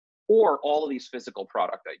of, or all of these physical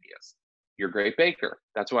product ideas. You're a great baker.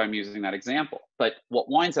 That's why I'm using that example. But what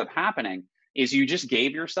winds up happening is you just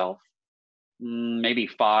gave yourself maybe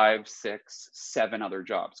 5, 6, 7 other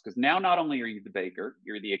jobs. Because now not only are you the baker,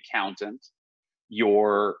 you're the accountant,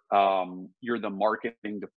 you're the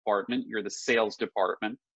marketing department, you're the sales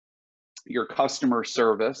department, your customer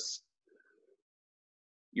service,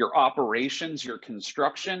 your operations, your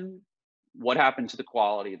construction. What happened to the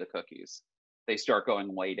quality of the cookies? They start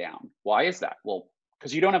going way down. Why is that? Well,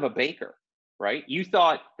 because you don't have a baker, right? You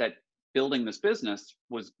thought that building this business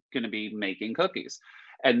was going to be making cookies.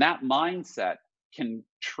 And that mindset can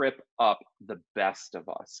trip up the best of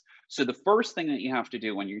us. So the first thing that you have to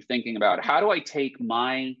do when you're thinking about how do I take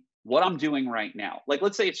what I'm doing right now, like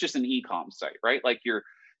let's say it's just an e-com site, right? Like you're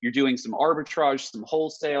doing some arbitrage, some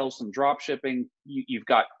wholesale, some drop shipping. You've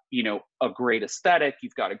got, a great aesthetic.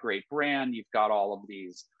 You've got a great brand. You've got all of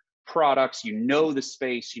these products. The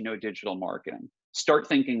space, digital marketing. Start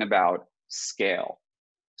thinking about scale.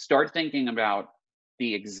 Start thinking about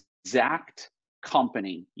the exact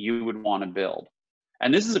company you would want to build.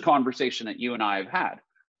 And this is a conversation that you and I have had.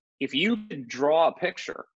 If you could draw a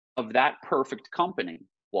picture of that perfect company,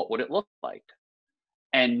 what would it look like?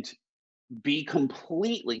 And be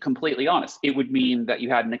completely honest. It would mean that you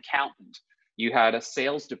had an accountant, you had a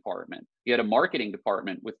sales department, you had a marketing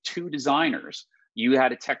department with 2 designers, you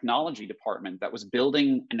had a technology department that was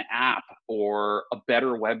building an app or a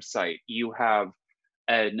better website, you have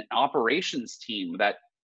an operations team that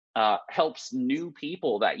helps new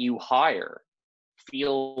people that you hire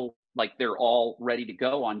feel like they're all ready to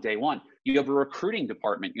go on day one. You have a recruiting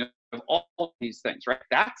department, you have all these things, right?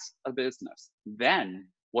 That's a business. Then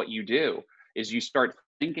what you do is you start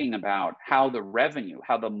thinking about how the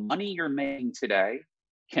money you're making today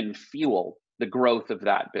can fuel the growth of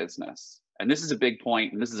that business. And this is a big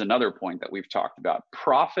point, and this is another point that we've talked about.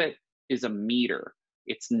 Profit is a meter.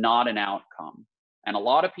 It's not an outcome. And a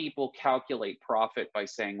lot of people calculate profit by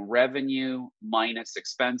saying revenue minus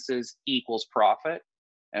expenses equals profit,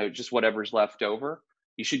 just whatever's left over.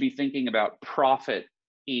 You should be thinking about profit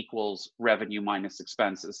equals revenue minus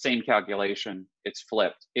expenses. Same calculation, it's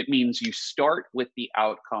flipped. It means you start with the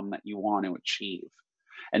outcome that you want to achieve.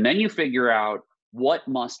 And then you figure out what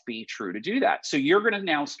must be true to do that. So you're going to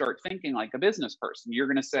now start thinking like a business person. You're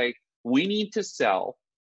going to say, we need to sell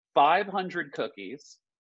 500 cookies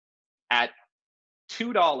at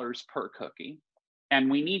 $2 per cookie,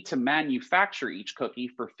 and we need to manufacture each cookie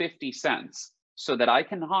for 50 cents so that I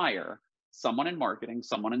can hire someone in marketing,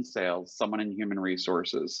 someone in sales, someone in human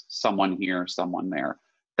resources, someone here, someone there.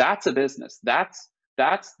 That's a business. That's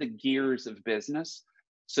the gears of business,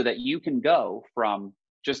 so that you can go from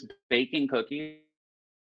just baking cookies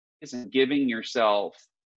and giving yourself,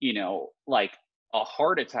 like a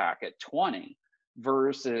heart attack at 20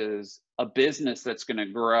 versus a business that's going to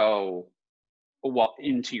grow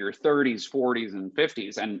into your 30s, 40s, and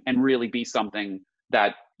 50s and really be something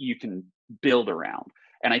that you can build around.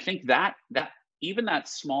 And I think that even that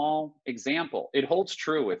small example, it holds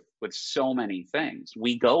true with so many things.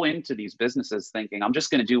 We go into these businesses thinking, I'm just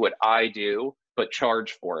going to do what I do, but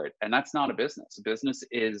charge for it. And that's not a business. A business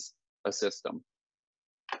is a system.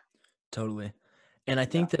 Totally. And I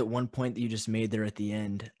think that one point that you just made there at the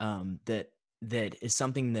end, that is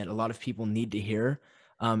something that a lot of people need to hear.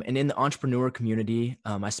 And in the entrepreneur community,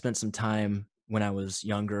 I spent some time when I was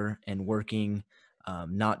younger and working,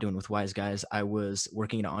 not doing with Wiseguys. I was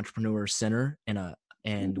working at an entrepreneur center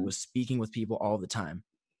and was speaking with people all the time.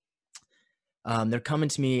 They're coming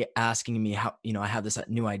to me asking me how, I have this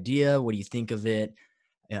new idea. What do you think of it?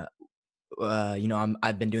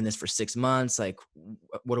 I've been doing this for 6 months. Like,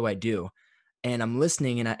 what do I do? And I'm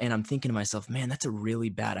listening and I'm thinking to myself, man, that's a really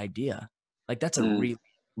bad idea. Like, that's a really,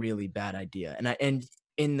 really bad idea. And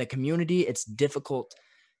in the community, it's difficult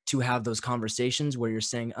to have those conversations where you're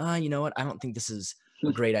saying, you know what? I don't think this is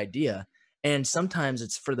a great idea. And sometimes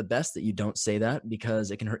it's for the best that you don't say that,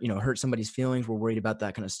 because it can hurt somebody's feelings. We're worried about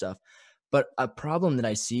that kind of stuff. But a problem that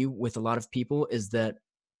I see with a lot of people is that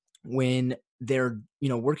when they're,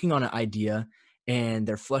 working on an idea and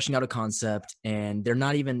they're fleshing out a concept and they're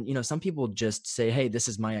not even, some people just say, hey, this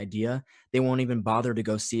is my idea. They won't even bother to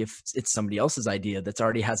go see if it's somebody else's idea that's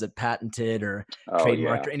already has it patented or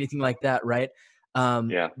trademarked or anything like that. Right.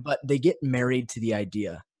 But they get married to the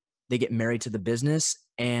idea. They get married to the business.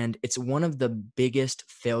 And it's one of the biggest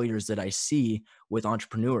failures that I see with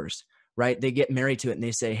entrepreneurs, right? They get married to it and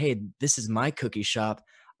they say, hey, this is my cookie shop.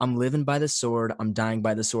 I'm living by the sword. I'm dying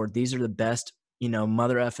by the sword. These are the best,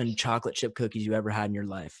 mother effing chocolate chip cookies you ever had in your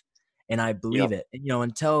life. And I believe it,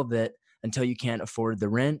 until that until you can't afford the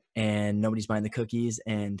rent and nobody's buying the cookies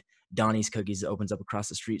and Donnie's Cookies opens up across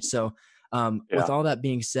the street. So with Yeah. all that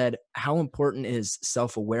being said, how important is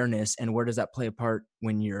self-awareness, and where does that play a part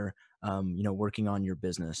when you're, working on your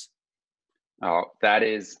business? Oh, that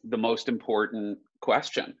is the most important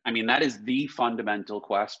question. I mean, that is the fundamental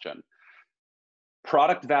question.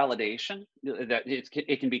 Product validation, that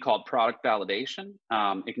it can be called product validation.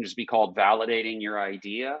 It can just be called validating your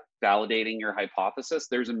idea, validating your hypothesis.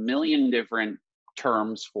 There's a million different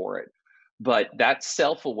terms for it. But that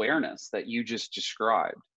self-awareness that you just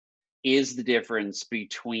described is the difference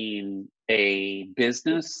between a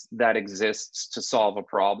business that exists to solve a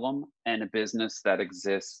problem and a business that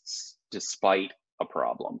exists despite a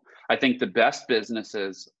problem. I think the best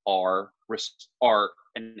businesses are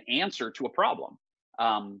an answer to a problem.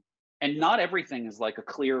 And not everything is like a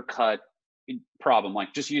clear cut problem.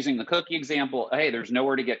 Like just using the cookie example, hey, there's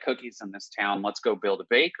nowhere to get cookies in this town. Let's go build a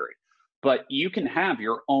bakery. But you can have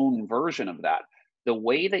your own version of that. The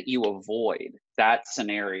way that you avoid that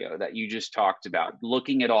scenario that you just talked about,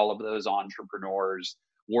 looking at all of those entrepreneurs,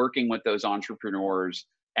 working with those entrepreneurs,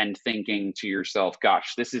 and thinking to yourself,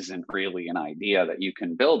 gosh, this isn't really an idea that you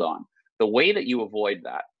can build on. The way that you avoid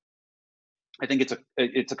that, I think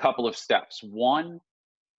it's a couple of steps. One,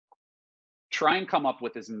 try and come up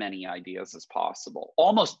with as many ideas as possible.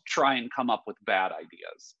 Almost try and come up with bad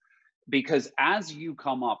ideas. Because as you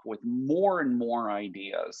come up with more and more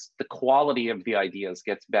ideas, the quality of the ideas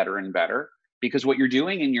gets better and better. Because what you're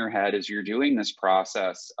doing in your head is you're doing this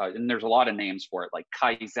process, and there's a lot of names for it, like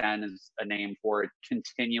Kaizen is a name for it,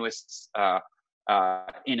 continuous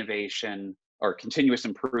innovation or continuous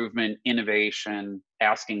improvement, innovation,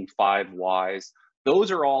 asking 5 whys.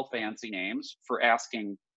 Those are all fancy names for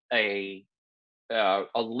asking a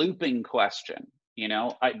looping question.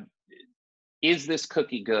 Is this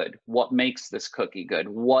cookie good? What makes this cookie good?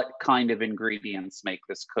 What kind of ingredients make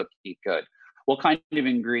this cookie good? What kind of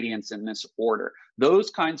ingredients in this order?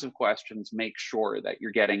 Those kinds of questions make sure that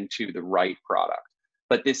you're getting to the right product.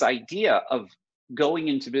 But this idea of going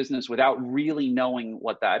into business without really knowing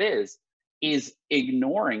what that is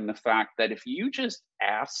ignoring the fact that if you just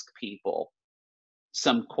ask people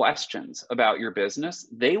some questions about your business,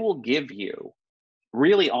 they will give you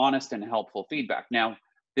really honest and helpful feedback. Now,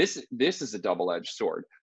 this is a double-edged sword.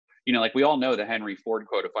 Like we all know the Henry Ford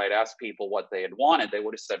quote, if I had asked people what they had wanted, they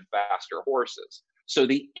would have said faster horses. So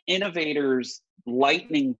the innovator's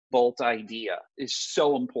lightning bolt idea is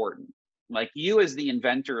so important. Like you as the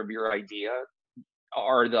inventor of your idea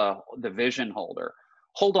are the vision holder.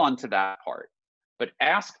 Hold on to that part, but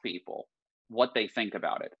ask people what they think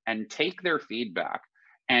about it and take their feedback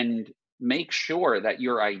and make sure that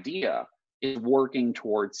your idea is working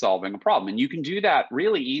towards solving a problem. And you can do that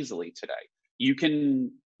really easily today. You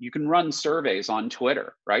can run surveys on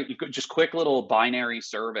Twitter, right? You could just quick little binary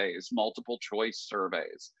surveys, multiple choice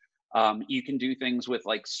surveys. You can do things with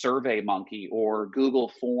like SurveyMonkey or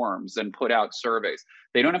Google Forms and put out surveys.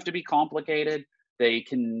 They don't have to be complicated. They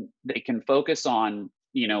can focus on,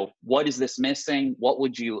 what is this missing? What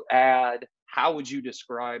would you add? How would you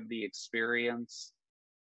describe the experience?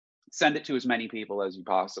 Send it to as many people as you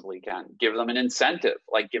possibly can. Give them an incentive,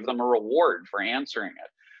 like give them a reward for answering it.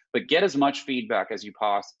 But get as much feedback as you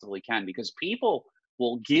possibly can, because people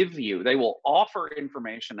will they will offer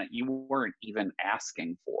information that you weren't even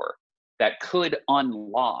asking for that could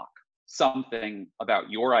unlock something about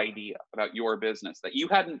your idea, about your business that you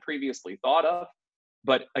hadn't previously thought of.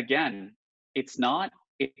 But again, it's not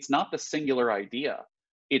the singular idea.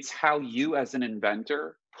 It's how you as an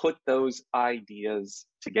inventor put those ideas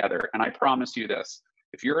together. And I promise you this,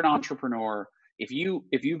 if you're an entrepreneur, if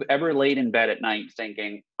you've ever laid in bed at night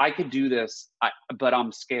thinking, I could do this, but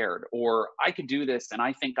I'm scared, or I could do this and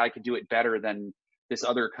I think I could do it better than this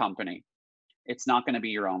other company, it's not going to be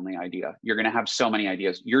your only idea. You're going to have so many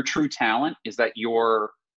ideas. Your true talent is that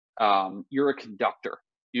you're a conductor.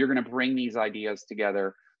 You're going to bring these ideas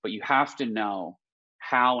together, but you have to know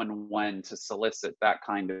how and when to solicit that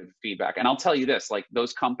kind of feedback. And I'll tell you this, like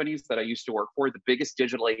those companies that I used to work for, the biggest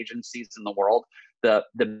digital agencies in the world, the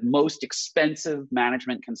most expensive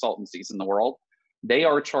management consultancies in the world, they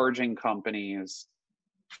are charging companies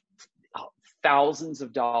thousands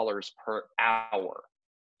of dollars per hour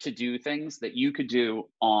to do things that you could do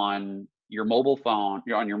on your mobile phone,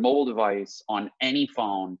 on your mobile device, on any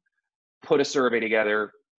phone, put a survey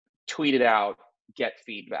together, tweet it out, get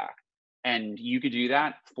feedback. And you could do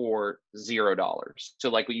that for $0.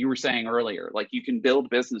 So like what you were saying earlier, like you can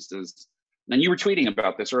build businesses. And you were tweeting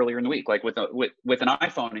about this earlier in the week, like with an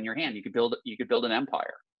iPhone in your hand, you could build an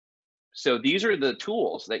empire. So these are the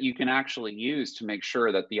tools that you can actually use to make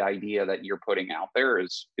sure that the idea that you're putting out there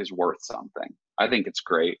is worth something. I think it's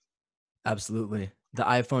great. Absolutely. The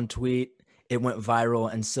iPhone tweet, it went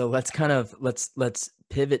viral. And so let's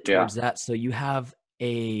pivot Yeah. towards that. So you have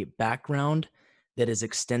a background that is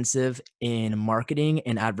extensive in marketing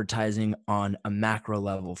and advertising on a macro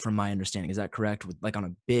level, from my understanding. Is that correct? With like on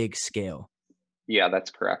a big scale. Yeah,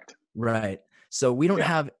 that's correct. Right. So we don't Yeah.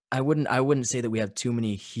 have, I wouldn't say that we have too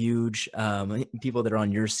many huge people that are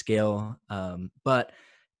on your scale. But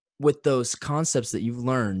with those concepts that you've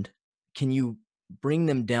learned, can you bring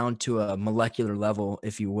them down to a molecular level,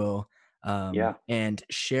 if you will, Yeah. and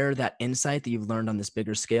share that insight that you've learned on this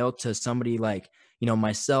bigger scale to somebody like,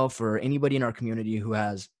 myself or anybody in our community who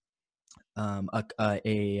has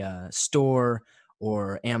a store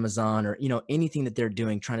or Amazon or, anything that they're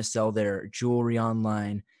doing, trying to sell their jewelry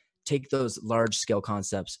online, take those large scale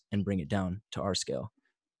concepts and bring it down to our scale?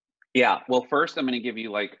 Yeah. Well, first, I'm going to give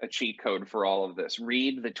you like a cheat code for all of this.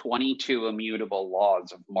 Read the 22 immutable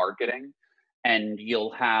laws of marketing, and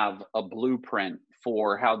you'll have a blueprint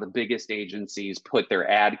for how the biggest agencies put their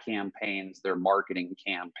ad campaigns, their marketing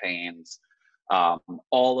campaigns,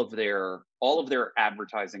 all of their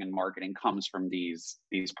advertising and marketing comes from these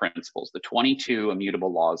principles. The 22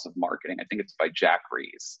 immutable laws of marketing. I think it's by Jack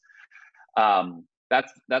Rees.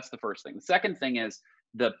 That's the first thing. The second thing is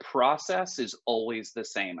the process is always the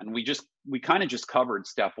same, and we kind of just covered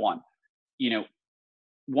step one.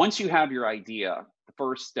 Once you have your idea, the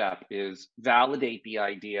first step is validate the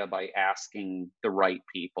idea by asking the right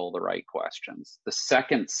people the right questions. The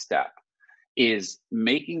second step is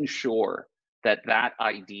making sure that that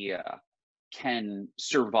idea can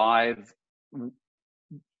survive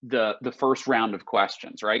the first round of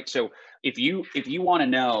questions, right? So if you want to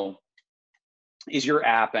know, is your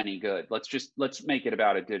app any good? Let's make it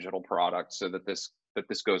about a digital product so that this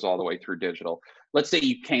goes all the way through digital. Let's say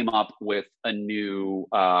you came up with a new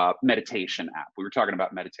meditation app. We were talking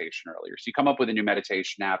about meditation earlier. So you come up with a new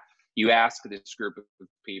meditation app. You ask this group of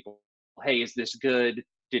people, hey, is this good?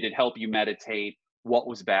 Did it help you meditate? What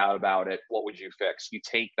was bad about it? What would you fix? You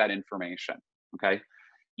take that information, okay?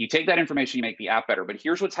 You take that information, you make the app better. But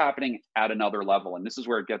here's what's happening at another level, and this is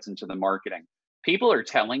where it gets into the marketing. People are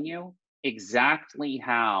telling you exactly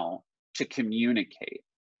how to communicate.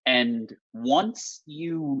 And once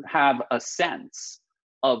you have a sense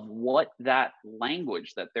of what that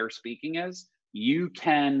language that they're speaking is, you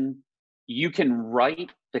can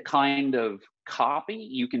write the kind of copy,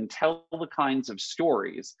 you can tell the kinds of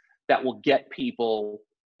stories that will get people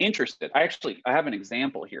interested. I have an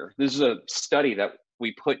example here. This is a study that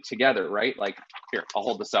we put together, right? Like, here, I'll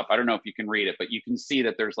hold this up. I don't know if you can read it, but you can see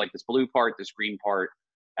that there's like this blue part, this green part,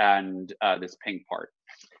 and this pink part.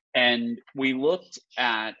 And we looked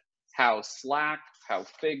at how Slack, how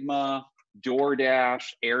Figma, DoorDash,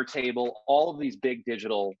 Airtable, all of these big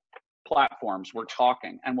digital platforms were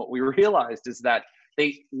talking. And what we realized is that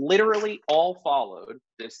they literally all followed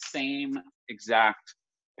the same exact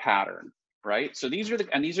pattern, right? So these are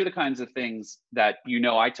the kinds of things that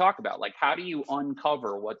I talk about. Like, how do you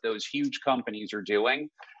uncover what those huge companies are doing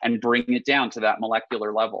and bring it down to that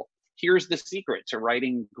molecular level? Here's the secret to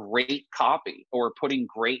writing great copy or putting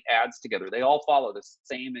great ads together. They all follow the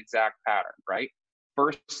same exact pattern, right?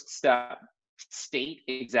 First step, state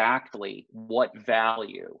exactly what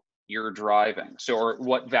value you're driving. So, or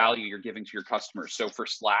what value you're giving to your customers. So for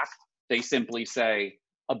Slack, they simply say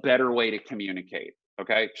a better way to communicate.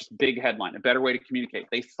 Okay, just big headline, a better way to communicate.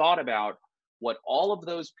 They thought about what all of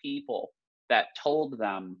those people that told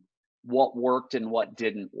them what worked and what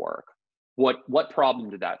didn't work. What problem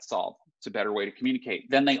did that solve? It's a better way to communicate.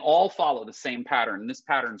 Then they all follow the same pattern, and this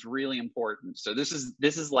pattern is really important. So this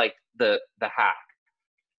is like the hack.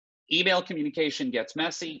 Email communication gets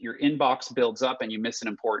messy, your inbox builds up, and you miss an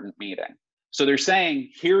important meeting. So they're saying,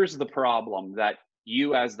 here's the problem that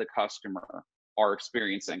you as the customer are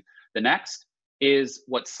experiencing. The next is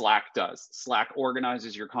what Slack does. Slack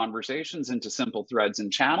organizes your conversations into simple threads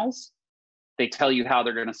and channels. They tell you how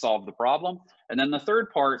they're going to solve the problem. And then the third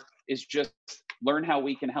part is just learn how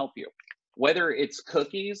we can help you. Whether it's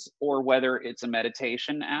cookies or whether it's a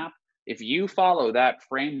meditation app, if you follow that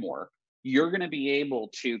framework, you're going to be able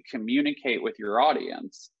to communicate with your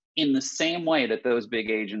audience in the same way that those big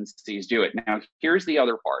agencies do it. Now, here's the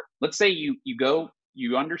other part. Let's say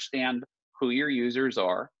you understand who your users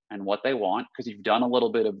are and what they want, because you've done a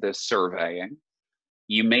little bit of this surveying.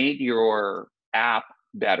 You made your app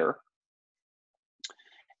better.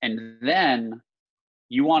 And then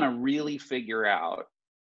you want to really figure out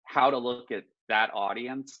how to look at that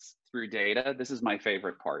audience through data. This is my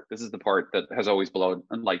favorite part. This is the part that has always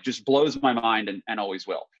just blows my mind and always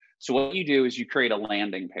will. So what you do is you create a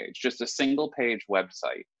landing page, just a single page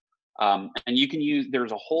website. And you can use,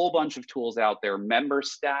 there's a whole bunch of tools out there.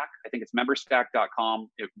 MemberStack, I think it's memberstack.com.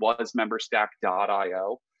 It was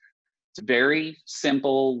memberstack.io. It's very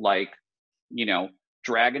simple, like, you know,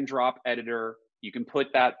 drag and drop editor. You can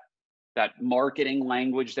put that marketing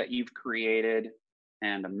language that you've created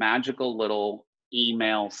and a magical little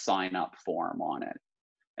email sign up form on it.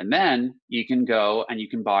 And then you can go and you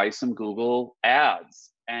can buy some Google ads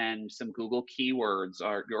and some Google keywords,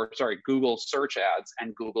 or sorry, Google search ads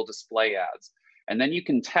and Google display ads. And then you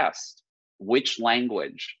can test which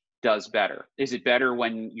language does better. Is it better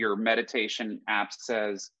when your meditation app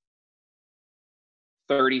says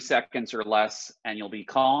 30 seconds or less and you'll be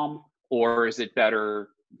calm? Or is it better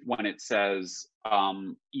when it says,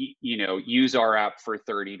 you know, use our app for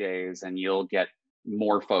 30 days and you'll get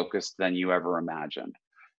more focused than you ever imagined?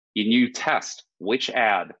 You test which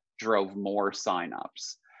ad drove more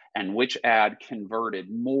signups and which ad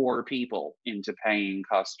converted more people into paying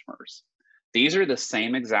customers. These are the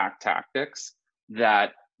same exact tactics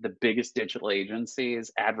that the biggest digital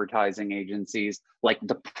agencies, advertising agencies, like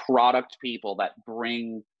the product people that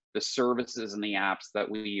bring the services and the apps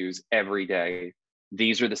that we use every day,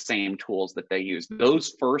 these are the same tools that they use.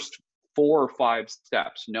 Those first 4 or 5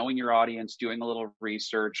 steps, knowing your audience, doing a little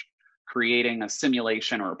research, creating a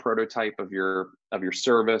simulation or a prototype of your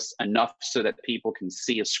service, enough so that people can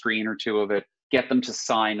see a screen or 2 of it, get them to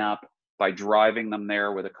sign up by driving them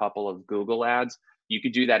there with a couple of Google ads. You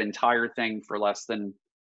could do that entire thing for less than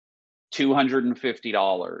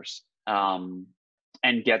 $250,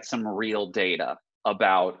 and get some real data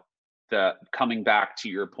about the, coming back to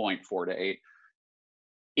your point 4 to 8,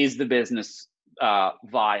 is the business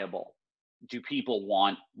viable? Do people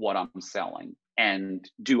want what I'm selling? And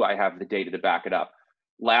do I have the data to back it up?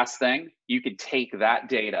 Last thing, you could take that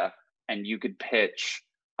data and you could pitch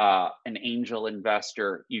an angel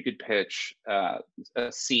investor, you could pitch a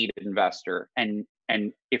seed investor, and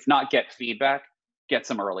if not get feedback, get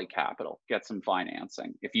some early capital, get some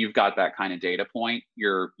financing. If you've got that kind of data point,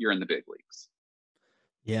 you're in the big leagues.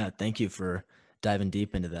 Yeah, thank you for diving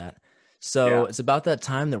deep into that. So Yeah. it's about that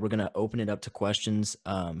time that we're going to open it up to questions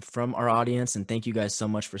from our audience. And thank you guys so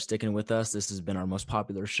much for sticking with us. This has been our most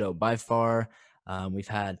popular show by far. We've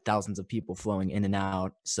had thousands of people flowing in and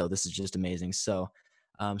out. So this is just amazing. So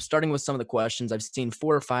starting with some of the questions, I've seen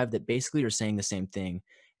 4 or 5 that basically are saying the same thing.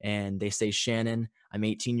 And they say, Shanon, I'm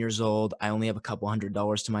 18 years old. I only have a couple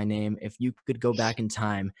 $100s to my name. If you could go back in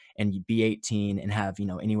time and you'd be 18 and have, you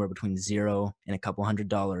know, anywhere between 0 and a couple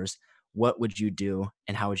 $100s, what would you do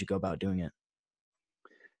and how would you go about doing it?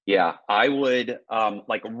 Yeah, I would,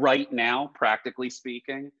 like right now, practically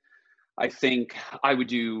speaking, I think I would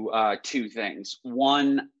do 2 things.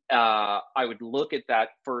 One, I would look at that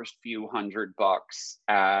first few $100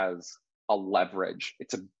 as a leverage.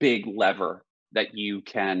 It's a big lever that you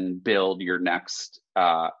can build your next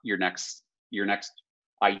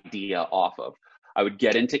idea off of. I would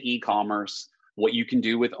get into e-commerce. What you can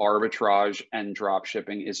do with arbitrage and drop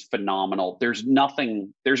shipping is phenomenal. There's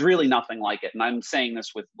really nothing like it. And I'm saying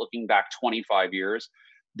this with looking back 25 years.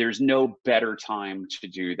 There's no better time to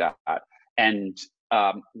do that. And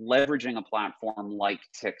leveraging a platform like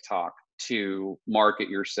TikTok to market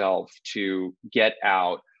yourself, to get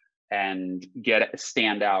out and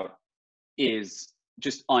stand out, is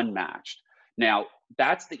just unmatched. Now,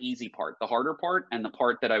 that's the easy part. The harder part, and the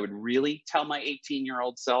part that I would really tell my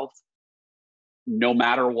 18-year-old self, no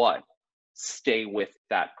matter what, stay with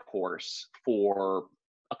that course for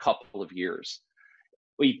a couple of years.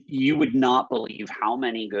 You would not believe how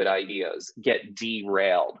many good ideas get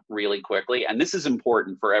derailed really quickly. And this is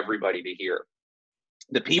important for everybody to hear.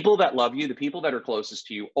 The people that love you, the people that are closest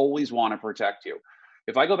to you, always want to protect you.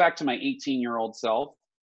 If I go back to my 18-year-old self,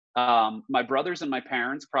 my brothers and my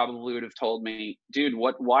parents probably would have told me, dude,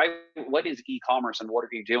 what is e-commerce and what are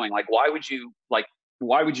you doing? Like, why would you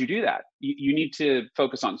do that? You need to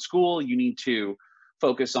focus on school. You need to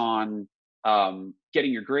focus on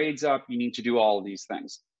getting your grades up. You need to do all of these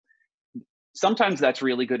things. Sometimes that's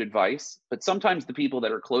really good advice, but sometimes the people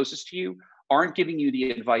that are closest to you aren't giving you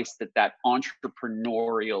the advice that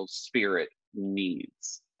entrepreneurial spirit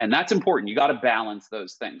needs. And that's important. You got to balance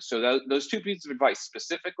those things. So those 2 pieces of advice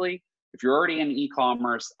specifically, if you're already in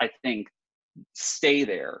e-commerce, I think stay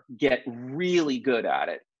there, get really good at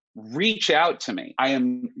it. Reach out to me. I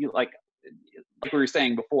am like we were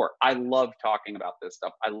saying before, I love talking about this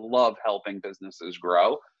stuff. I love helping businesses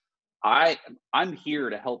grow. I'm here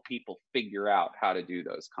to help people figure out how to do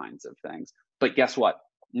those kinds of things. But guess what?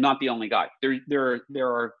 I'm not the only guy. There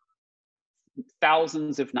are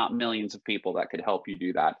thousands, if not millions, of people that could help you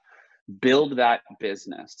do that. Build that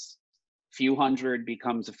business. Few hundred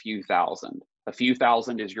becomes a few thousand. A few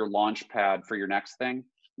thousand is your launch pad for your next thing.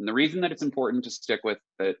 And the reason that it's important to stick with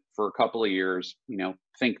it for a couple of years,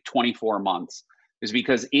 think 24 months, is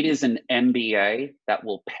because it is an MBA that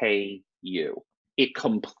will pay you. It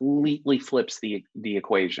completely flips the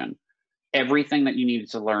equation. Everything that you need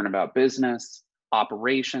to learn about business,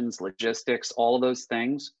 operations, logistics, all of those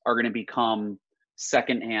things are going to become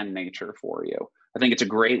secondhand nature for you. I think it's a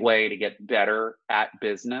great way to get better at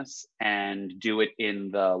business and do it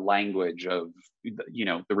in the language of,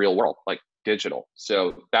 the real world, like digital.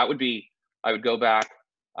 So that would be, I would go back.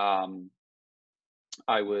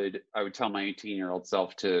 I would tell my 18-year-old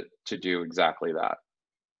self to do exactly that.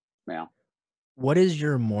 Yeah. What is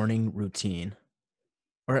your morning routine?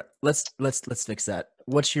 Or let's fix that.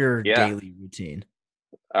 What's your daily routine?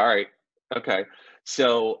 All right. Okay.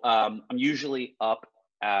 So I'm usually up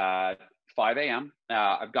at 5 a.m.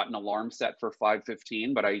 I've got an alarm set for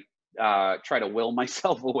 5:15, but I try to will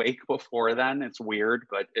myself awake before then. It's weird,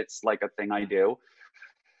 but it's like a thing I do.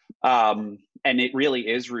 And it really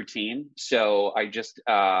is routine. So I just,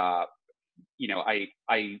 I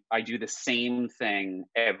do the same thing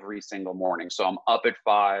every single morning. So I'm up at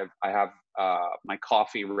 5. I have my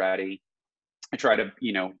coffee ready. I try to,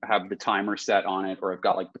 have the timer set on it, or I've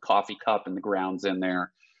got like the coffee cup and the grounds in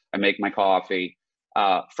there. I make my coffee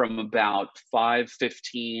from about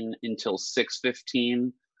 5:15 until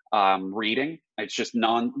 6:15. Reading. It's just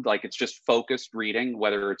it's just focused reading,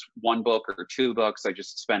 whether it's one book or 2 books. I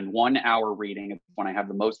just spend 1 hour reading when I have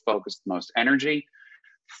the most focus, most energy.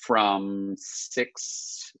 From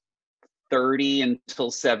 6:30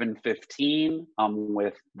 until 7:15, I'm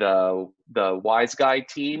with the Wiseguy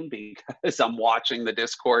team because I'm watching the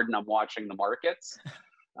Discord and I'm watching the markets.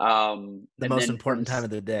 The most important time of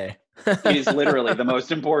the day. It is literally the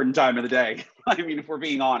most important time of the day. I mean, if we're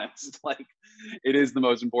being honest, it is the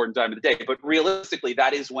most important time of the day. But realistically,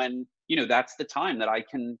 that is when, that's the time that I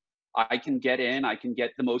can get in, I can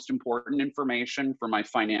get the most important information for my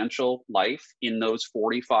financial life in those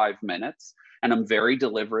 45 minutes. And I'm very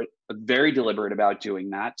deliberate about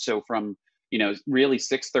doing that. So from, really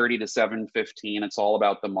 6:30 to 7:15, it's all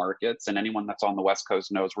about the markets. And anyone that's on the West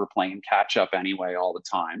Coast knows we're playing catch up anyway all the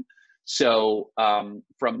time. So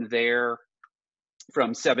from there,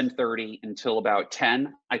 from 7:30 until about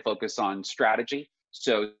 10, I focus on strategy.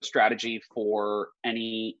 So strategy for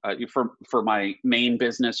any, for my main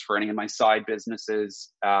business, for any of my side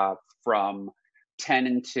businesses, from 10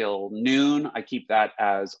 until noon, I keep that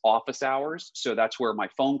as office hours. So that's where my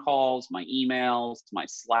phone calls, my emails, my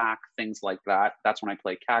Slack, things like that. That's when I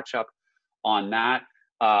play catch up on that.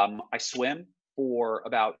 I swim for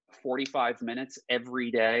about 45 minutes every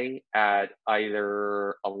day at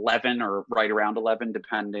either 11 or right around 11,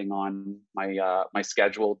 depending on my my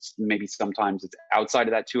schedule. Maybe sometimes it's outside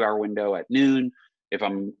of that 2-hour window at noon. If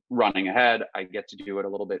I'm running ahead, I get to do it a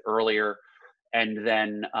little bit earlier. And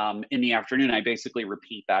then in the afternoon, I basically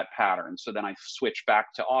repeat that pattern. So then I switch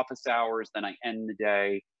back to office hours. Then I end the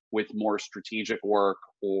day with more strategic work,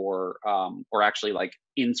 or actually like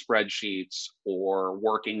in spreadsheets, or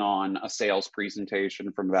working on a sales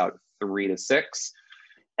presentation from about 3 to 6.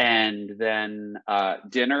 And then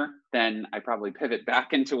dinner. Then I probably pivot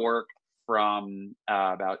back into work from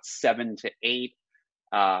about 7 to 8.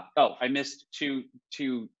 I missed two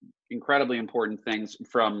incredibly important things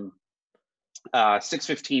from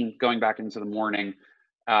 6:15 going back into the morning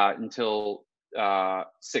until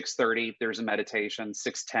 6:30. There's a meditation.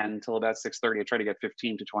 6:10 till about 6:30. I try to get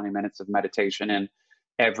 15 to 20 minutes of meditation in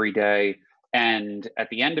every day. And at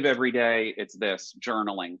the end of every day, it's this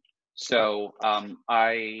journaling. So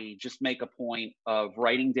I just make a point of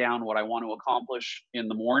writing down what I want to accomplish in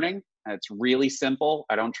the morning. It's really simple.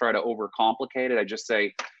 I don't try to overcomplicate it. I just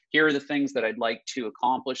say, here are the things that I'd like to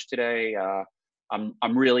accomplish today.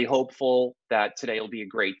 I'm really hopeful that today will be a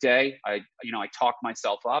great day. I talk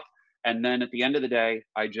myself up. And then at the end of the day,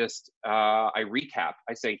 I just, I recap.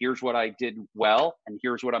 I say, here's what I did well, and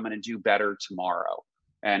here's what I'm going to do better tomorrow.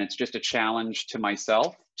 And it's just a challenge to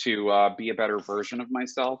myself to be a better version of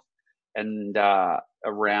myself. And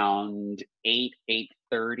around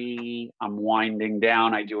 8:30, I'm winding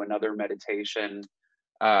down. I do another meditation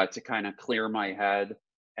to kind of clear my head.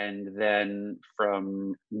 And then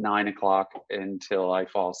from 9 o'clock until I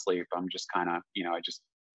fall asleep, I'm just kind of, I just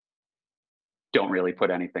don't really put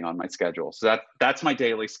anything on my schedule. So that's my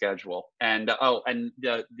daily schedule. And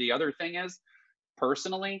the other thing is,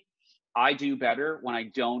 personally, I do better when I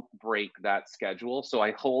don't break that schedule. So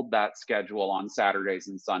I hold that schedule on Saturdays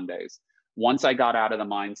and Sundays. Once I got out of the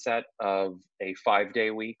mindset of a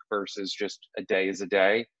 5-day week versus just a day is a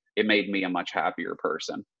day, it made me a much happier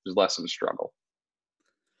person. It was less of a struggle.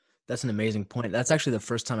 That's an amazing point. That's actually the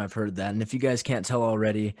first time I've heard that. And if you guys can't tell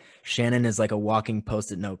already, Shanon is like a walking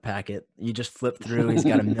post-it note packet. You just flip through. He's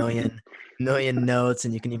got a million notes,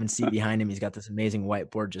 and you can even see behind him, he's got this amazing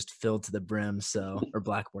whiteboard just filled to the brim. So, or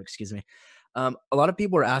blackboard, excuse me. A lot of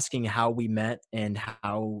people are asking how we met and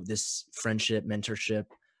how this friendship, mentorship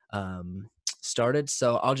started.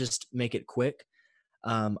 So I'll just make it quick.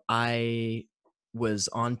 I was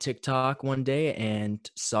on TikTok one day and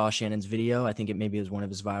saw Shanon's video. I think it maybe was one of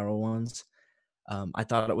his viral ones. I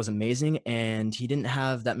thought it was amazing, and he didn't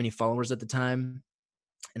have that many followers at the time.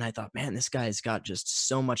 And I thought, man, this guy's got just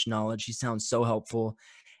so much knowledge. He sounds so helpful,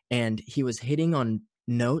 and he was hitting on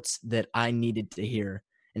notes that I needed to hear.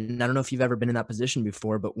 And I don't know if you've ever been in that position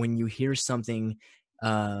before, but when you hear something,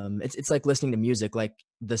 it's like listening to music. Like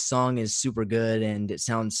the song is super good and it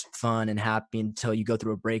sounds fun and happy until you go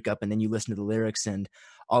through a breakup, and then you listen to the lyrics and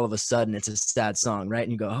all of a sudden it's a sad song, right?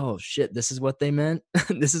 And you go, oh shit, this is what they meant.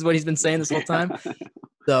 This is what he's been saying this whole time.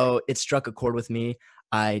 So it struck a chord with me.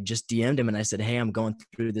 I just DM'd him and I said, hey, I'm going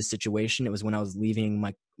through this situation. It was when I was leaving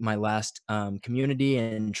my last community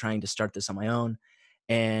and trying to start this on my own.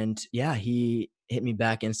 And yeah, he hit me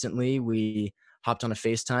back instantly. We hopped on a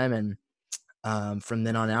FaceTime, and from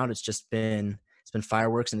then on out, it's been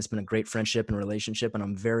fireworks, and it's been a great friendship and relationship. And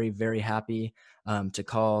I'm very, very happy to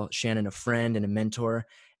call Shanon a friend and a mentor.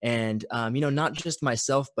 And not just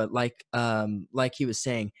myself, but like he was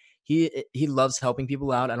saying, he loves helping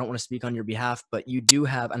people out. I don't want to speak on your behalf, but you do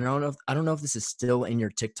have, and I don't know if this is still in your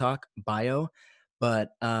TikTok bio, but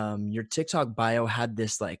your TikTok bio had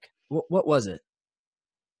this like, what was it?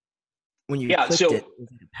 When you clicked it was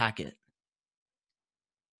like a packet.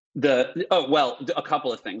 A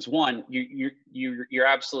couple of things. One, you're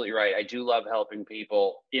absolutely right. I do love helping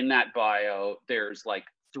people. In that bio, there's like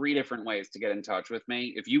 3 different ways to get in touch with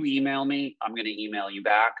me. If you email me, I'm going to email you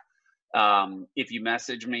back. If you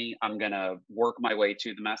message me, I'm going to work my way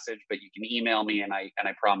to the message, but you can email me, and I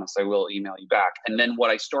promise I will email you back. And then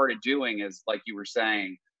what I started doing is, like you were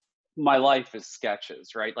saying, my life is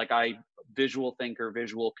sketches, right? Like visual thinker,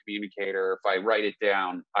 visual communicator. If I write it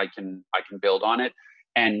down, I can build on it.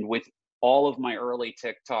 And with all of my early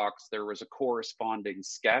TikToks, there was a corresponding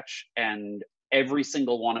sketch, and every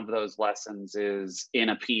single one of those lessons is in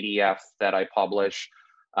a PDF that I publish,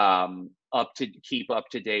 keep up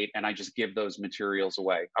to date, and I just give those materials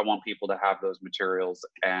away. I want people to have those materials,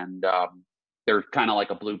 and they're kind of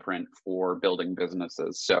like a blueprint for building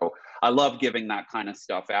businesses. So I love giving that kind of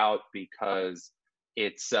stuff out because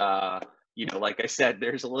it's, like I said,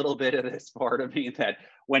 there's a little bit of this part of me that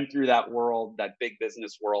went through that world, that big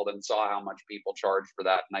business world, and saw how much people charge for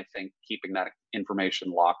that. And I think keeping that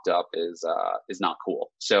information locked up is not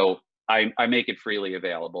cool. So I make it freely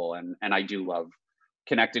available, and I do love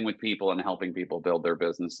connecting with people and helping people build their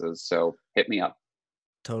businesses. So hit me up.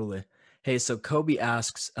 Totally. Hey, so Kobe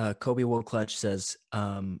asks, Kobe Woolclutch says,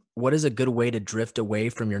 what is a good way to drift away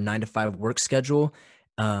from your 9-to-5 work schedule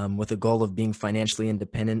with a goal of being financially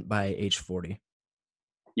independent by age 40?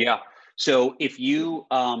 Yeah. So if you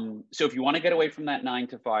want to get away from that 9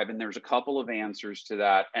 to 5, and there's a couple of answers to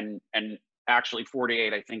that, and actually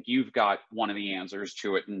 48, I think you've got one of the answers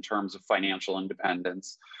to it in terms of financial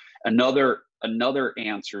independence. Another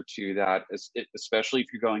answer to that is, especially if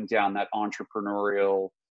you're going down that entrepreneurial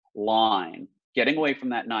line, getting away from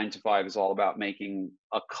that 9 to 5 is all about making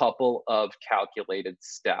a couple of calculated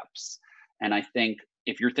steps. And I think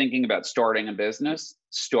if you're thinking about starting a business,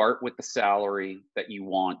 start with the salary that you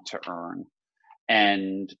want to earn,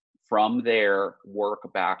 and from there work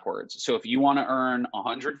backwards. So if you want to earn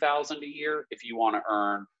 100,000 a year, if you want to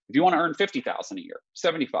earn 50,000 a year,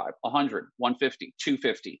 75, 100, 150,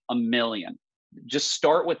 250, a million, just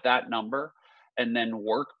start with that number and then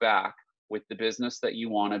work back with the business that you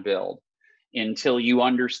want to build until you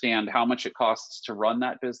understand how much it costs to run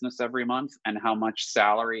that business every month and how much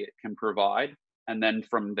salary it can provide. And then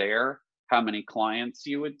from there, how many clients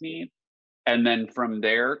you would need. And then from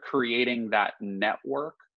there, creating that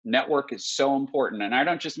network. Network is so important. And I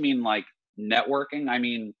don't just mean like networking. I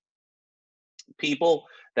mean people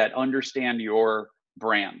that understand your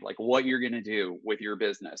brand, like what you're going to do with your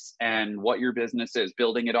business and what your business is,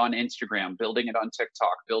 building it on Instagram, building it on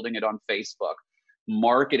TikTok, building it on Facebook,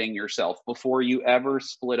 marketing yourself before you ever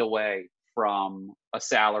split away from a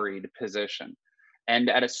salaried position. And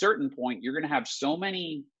at a certain point, you're going to have so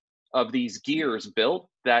many of these gears built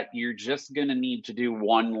that you're just going to need to do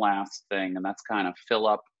one last thing, and that's kind of fill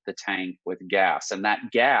up the tank with gas. And that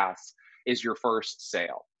gas is your first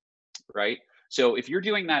sale, right? So if you're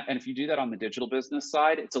doing that, and if you do that on the digital business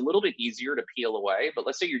side, it's a little bit easier to peel away. But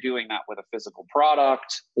let's say you're doing that with a physical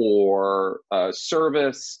product or a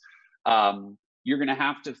service, you're going to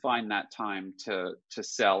have to find that time to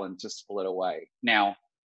sell and to split away. Now,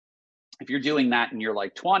 if you're doing that and you're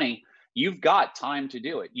like 20, you've got time to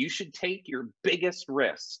do it. You should take your biggest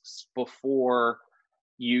risks before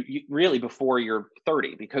you really before you're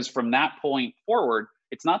 30, because from that point forward,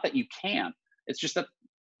 it's not that you can't. It's just that,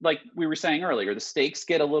 like we were saying earlier, the stakes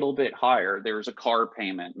get a little bit higher. There's a car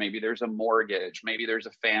payment, maybe there's a mortgage, maybe there's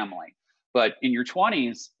a family. But in your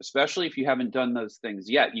 20s, especially if you haven't done those things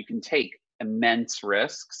yet, you can take immense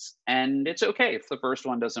risks, and it's okay if the first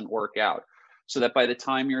one doesn't work out. So that by the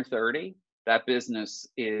time you're 30, that business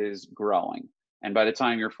is growing. And by the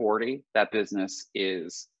time you're 40, that business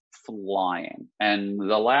is flying. And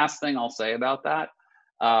the last thing I'll say about that,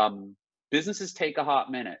 businesses take a hot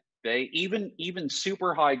minute. They even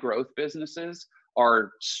super high growth businesses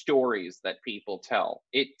are stories that people tell.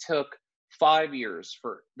 It took 5 years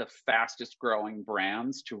for the fastest growing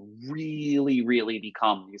brands to really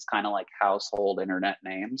become these kind of like household internet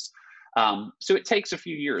names. So it takes a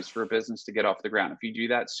few years for a business to get off the ground. If you do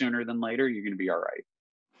that sooner than later, you're going to be all right.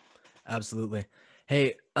 Absolutely.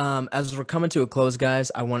 Hey, as we're coming to a close,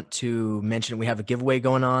 guys, I want to mention we have a giveaway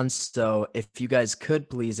going on. So if you guys could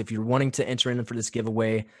please, if you're wanting to enter in for this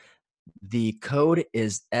giveaway, the code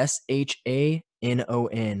is SHANON,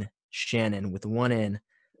 Shannon with one N.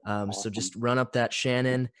 So Awesome. just run up that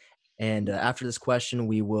Shannon, and after this question,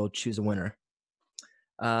 we will choose a winner.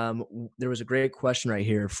 There was a great question right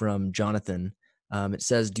here from Jonathan. It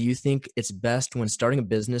says, do you think it's best when starting a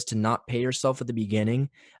business to not pay yourself at the beginning,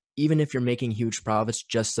 even if you're making huge profits,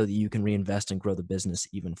 just so that you can reinvest and grow the business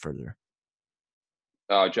even further?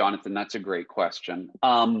 Jonathan, that's a great question.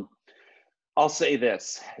 I'll say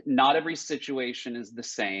this, not every situation is the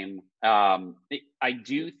same. I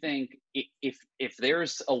do think if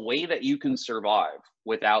there's a way that you can survive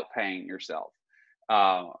without paying yourself,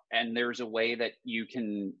 and there's a way that you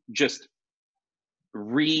can just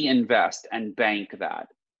reinvest and bank that,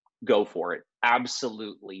 go for it.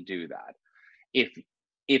 Absolutely do that.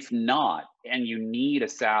 If not, and you need a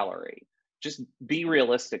salary, just be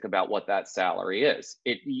realistic about what that salary is.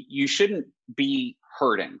 You shouldn't be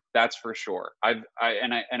hurting, that's for sure. I've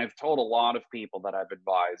told a lot of people that I've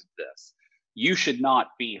advised this. You should not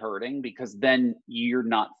be hurting, because then you're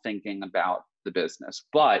not thinking about the business.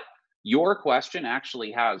 But your question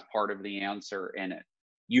actually has part of the answer in it.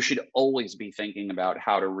 You should always be thinking about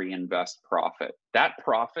how to reinvest profit. That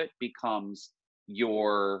profit becomes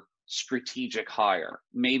your strategic hire.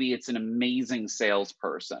 Maybe it's an amazing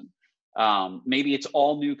salesperson. Maybe it's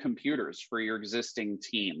all new computers for your existing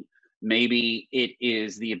team. Maybe it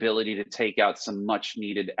is the ability to take out some much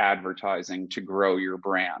needed advertising to grow your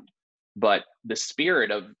brand. But the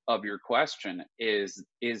spirit of your question is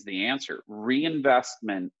the answer.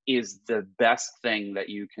 Reinvestment is the best thing that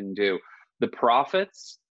you can do. The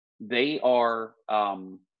profits, they are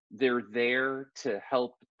they're there to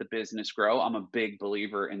help the business grow. I'm a big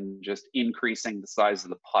believer in just increasing the size of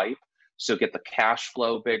the pipe. So get the cash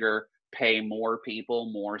flow bigger, pay more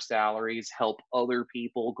people, more salaries, help other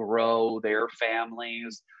people grow their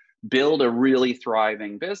families, build a really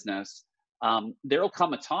thriving business. There'll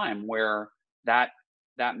come a time where that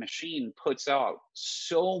machine puts out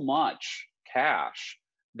so much cash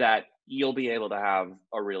that you'll be able to have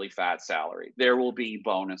a really fat salary. There will be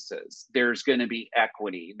bonuses. There's going to be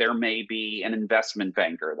equity. There may be an investment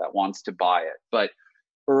banker that wants to buy it. But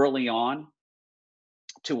early on,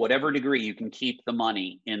 to whatever degree you can keep the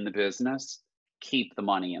money in the business, keep the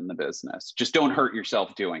money in the business. Just don't hurt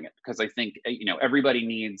yourself doing it, because I think, everybody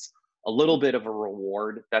needs a little bit of a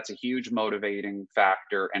reward. That's a huge motivating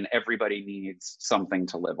factor, and everybody needs something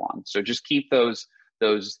to live on. So just keep those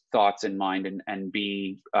thoughts in mind, and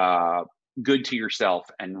be good to yourself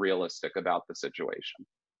and realistic about the situation.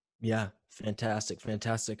 Yeah, fantastic.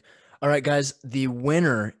 All right, guys, the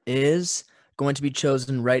winner is going to be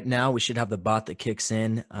chosen right now. We should have the bot that kicks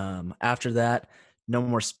in. After that, no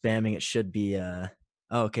more spamming. It should be,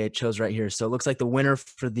 okay, it chose right here. So it looks like the winner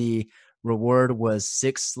for the reward was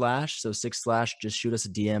 6slash. So 6slash, just shoot us a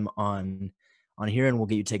DM on here and we'll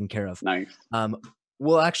get you taken care of. Nice.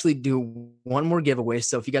 We'll actually do one more giveaway.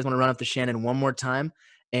 So if you guys want to run up to Shannon one more time,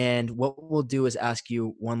 and what we'll do is ask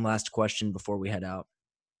you one last question before we head out.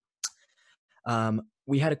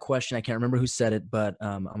 We had a question. I can't remember who said it, but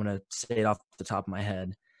I'm going to say it off the top of my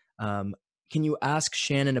head. Can you ask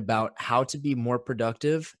Shannon about how to be more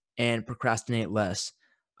productive and procrastinate less?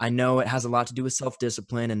 I know it has a lot to do with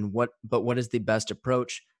self-discipline, but what is the best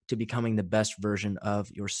approach to becoming the best version of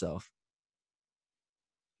yourself?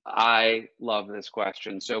 I love this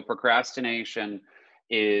question. So procrastination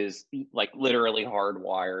is like literally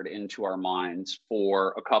hardwired into our minds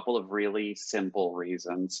for a couple of really simple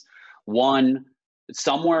reasons. One,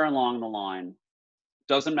 somewhere along the line,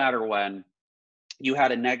 doesn't matter when, you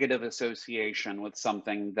had a negative association with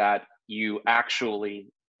something that you actually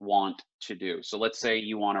want to do. So let's say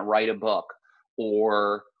you want to write a book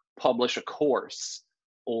or publish a course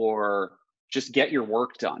or just get your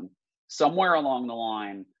work done. Somewhere along the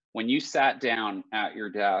line, when you sat down at your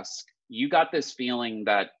desk, you got this feeling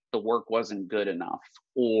that the work wasn't good enough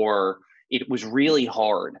or it was really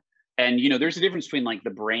hard. And there's a difference between like the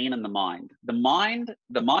brain and the mind. The mind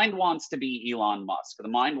wants to be Elon Musk. The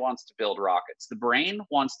mind wants to build rockets. The brain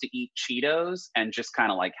wants to eat Cheetos and just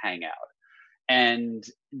kind of like hang out. And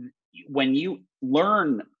when you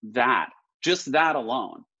learn that, just that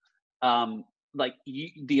alone,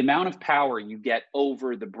 the amount of power you get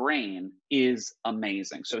over the brain is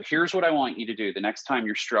amazing. So here's what I want you to do the next time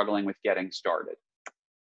you're struggling with getting started.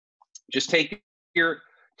 Just take your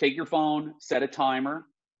phone, set a timer.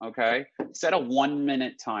 Okay. Set a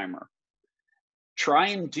 1-minute timer. Try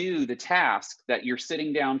and do the task that you're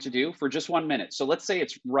sitting down to do for just 1 minute. So let's say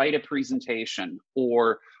it's write a presentation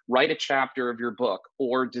or write a chapter of your book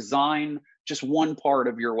or design just one part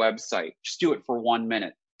of your website. Just do it for 1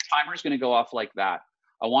 minute. Timer's going to go off like that.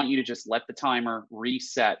 I want you to just let the timer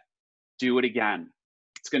reset. Do it again.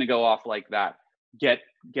 It's going to go off like that. Get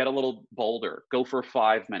a little bolder. Go for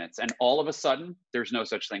 5 minutes. And all of a sudden, there's no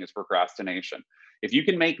such thing as procrastination. If you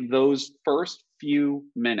can make those first few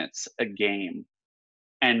minutes a game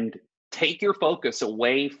and take your focus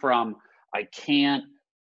away from, I can't,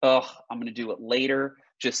 I'm going to do it later.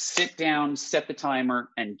 Just sit down, set the timer,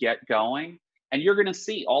 and get going. And you're going to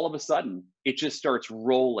see all of a sudden, it just starts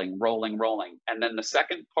rolling, rolling, rolling. And then the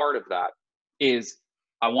second part of that is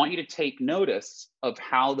I want you to take notice of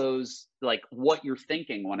how those, like what you're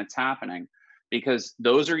thinking when it's happening, because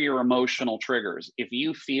those are your emotional triggers. If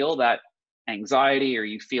you feel that anxiety or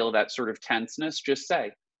you feel that sort of tenseness, just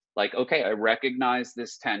say, like, okay, I recognize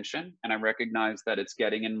this tension and I recognize that it's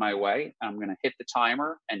getting in my way. I'm going to hit the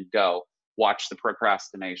timer and go. Watch the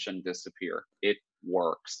procrastination disappear. It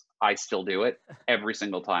works. I still do it every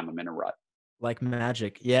single time I'm in a rut. Like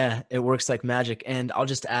magic. Yeah, it works like magic. And I'll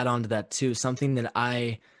just add on to that too. Something that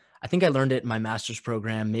I think I learned it in my master's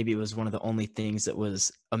program. Maybe it was one of the only things that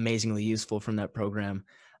was amazingly useful from that program.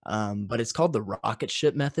 But it's called the rocket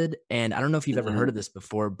ship method. And I don't know if you've ever heard of this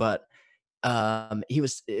before, but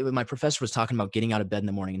my professor was talking about getting out of bed in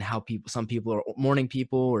the morning and how some people are morning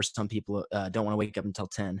people or some people don't want to wake up until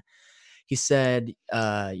 10. He said,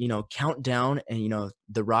 count down and,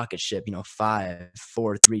 the rocket ship, 5,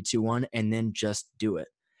 4, 3, 2, 1, and then just do it.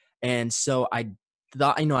 And so I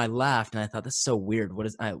thought, I laughed and I thought, that's so weird.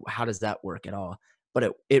 How does that work at all?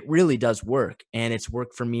 But it really does work. And it's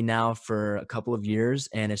worked for me now for a couple of years.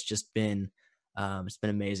 And it's just been, it's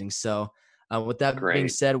been amazing. So with that being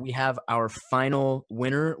Great. said, we have our final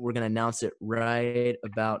winner. We're going to announce it right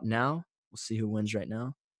about now. We'll see who wins right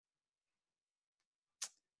now.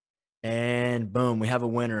 And boom, we have a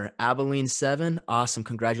winner. Abilene7. Awesome.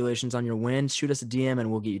 Congratulations on your win. Shoot us a DM and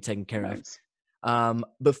we'll get you taken care of.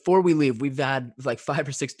 Before we leave, we've had like 5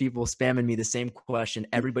 or 6 people spamming me the same question.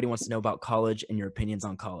 Everybody wants to know about college and your opinions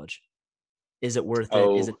on college. Is it worth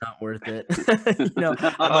it? Is it not worth it?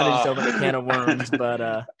 I might have just opened a can of worms,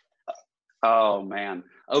 but oh man.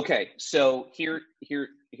 Okay. So here's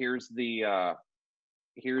the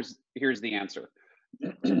answer.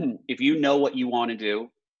 If you know what you want to do,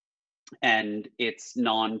 and it's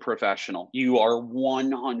non-professional, you are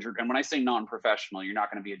 100, and when I say non-professional, you're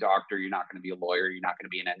not going to be a doctor, you're not going to be a lawyer, you're not going to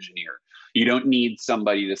be an engineer. You don't need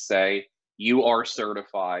somebody to say you are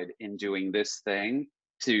certified in doing this thing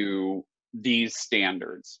to these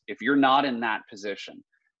standards. If you're not in that position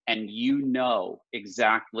and you know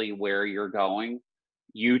exactly where you're going,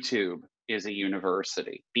 YouTube is a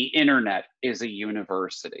university. The internet is a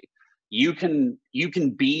university. You can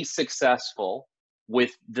be successful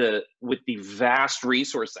with the vast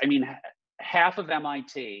resources. I mean, half of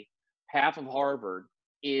MIT, half of Harvard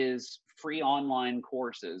is free online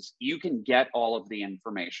courses. You can get all of the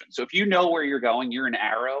information. So if you know where you're going, you're an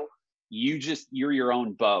arrow, you're your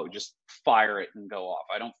own bow, just fire it and go off.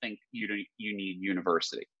 I don't think you need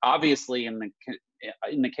university. Obviously, in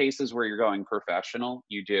the cases where you're going professional,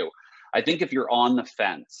 you do. I think if you're on the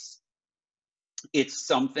fence, it's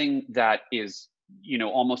something that is,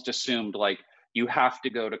 almost assumed, like, you have to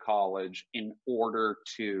go to college in order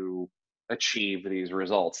to achieve these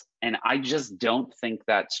results. And I just don't think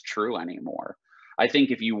that's true anymore. I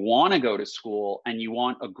think if you want to go to school and you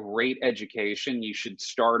want a great education, you should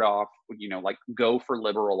start off, like go for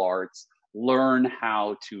liberal arts, learn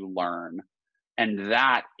how to learn. And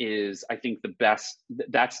that is, I think,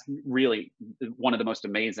 that's really one of the most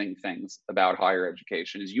amazing things about higher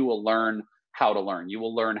education is you will learn how to learn. You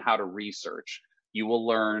will learn how to research. You will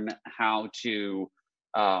learn how to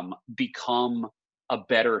become a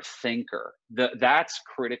better thinker. That's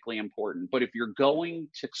critically important. But if you're going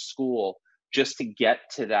to school just to get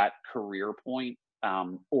to that career point,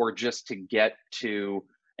 or just to get to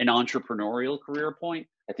an entrepreneurial career point,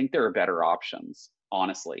 I think there are better options,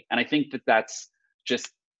 honestly. And I think that that's just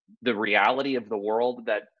the reality of the world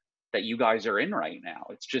that you guys are in right now.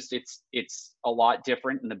 It's a lot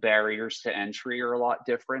different, and the barriers to entry are a lot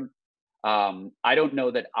different. I don't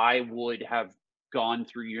know that I would have gone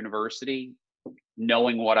through university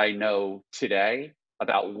knowing what I know today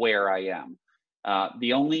about where I am.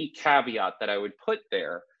 The only caveat that I would put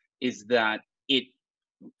there is that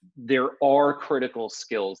there are critical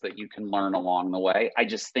skills that you can learn along the way. I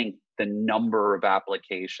just think the number of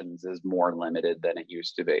applications is more limited than it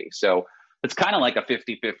used to be. So it's kind of like a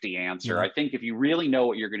 50-50 answer. Yeah. I think if you really know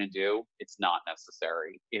what you're going to do, it's not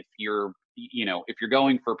necessary. If you're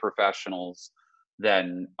going for professionals,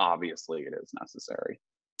 then obviously it is necessary.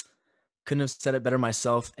 Couldn't have said it better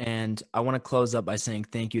myself. And I want to close up by saying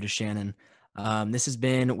thank you to Shanon. This has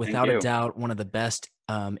been, without a doubt, one of the best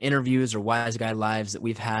interviews or Wiseguy lives that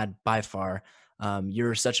we've had by far.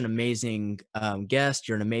 You're such an amazing guest.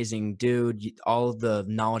 You're an amazing dude. All of the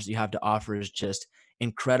knowledge that you have to offer is just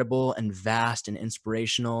incredible and vast and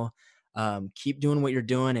inspirational. Keep doing what you're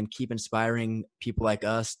doing and keep inspiring people like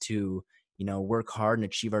us to, work hard and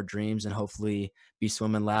achieve our dreams, and hopefully be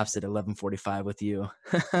swimming laps at 11:45 with you.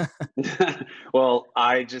 Well,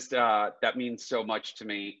 I just that means so much to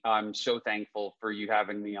me. I'm so thankful for you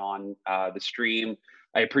having me on the stream.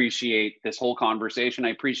 I appreciate this whole conversation. I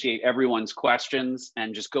appreciate everyone's questions,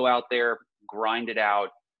 and just go out there, grind it out,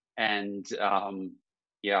 and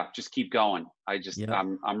yeah, just keep going. Yep.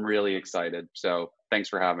 I'm really excited. So thanks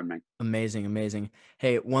for having me. Amazing.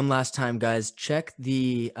 Hey, one last time, guys, check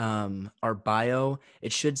the our bio.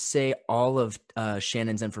 It should say all of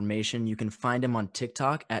Shanon's information. You can find him on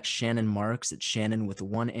TikTok at Shanon Marks. It's Shanon with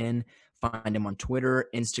one N. Find him on Twitter,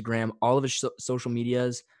 Instagram, all of his social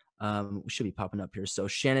medias. We should be popping up here. So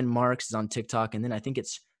Shanon Marks is on TikTok, and then I think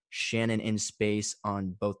it's Shanon in space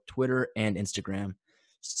on both Twitter and Instagram.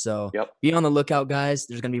 So Yep. Be on the lookout, guys.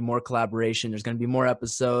 There's going to be more collaboration. There's going to be more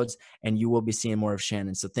episodes, and you will be seeing more of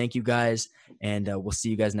Shanon. So thank you, guys, and we'll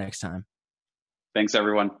see you guys next time. Thanks,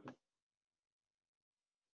 everyone.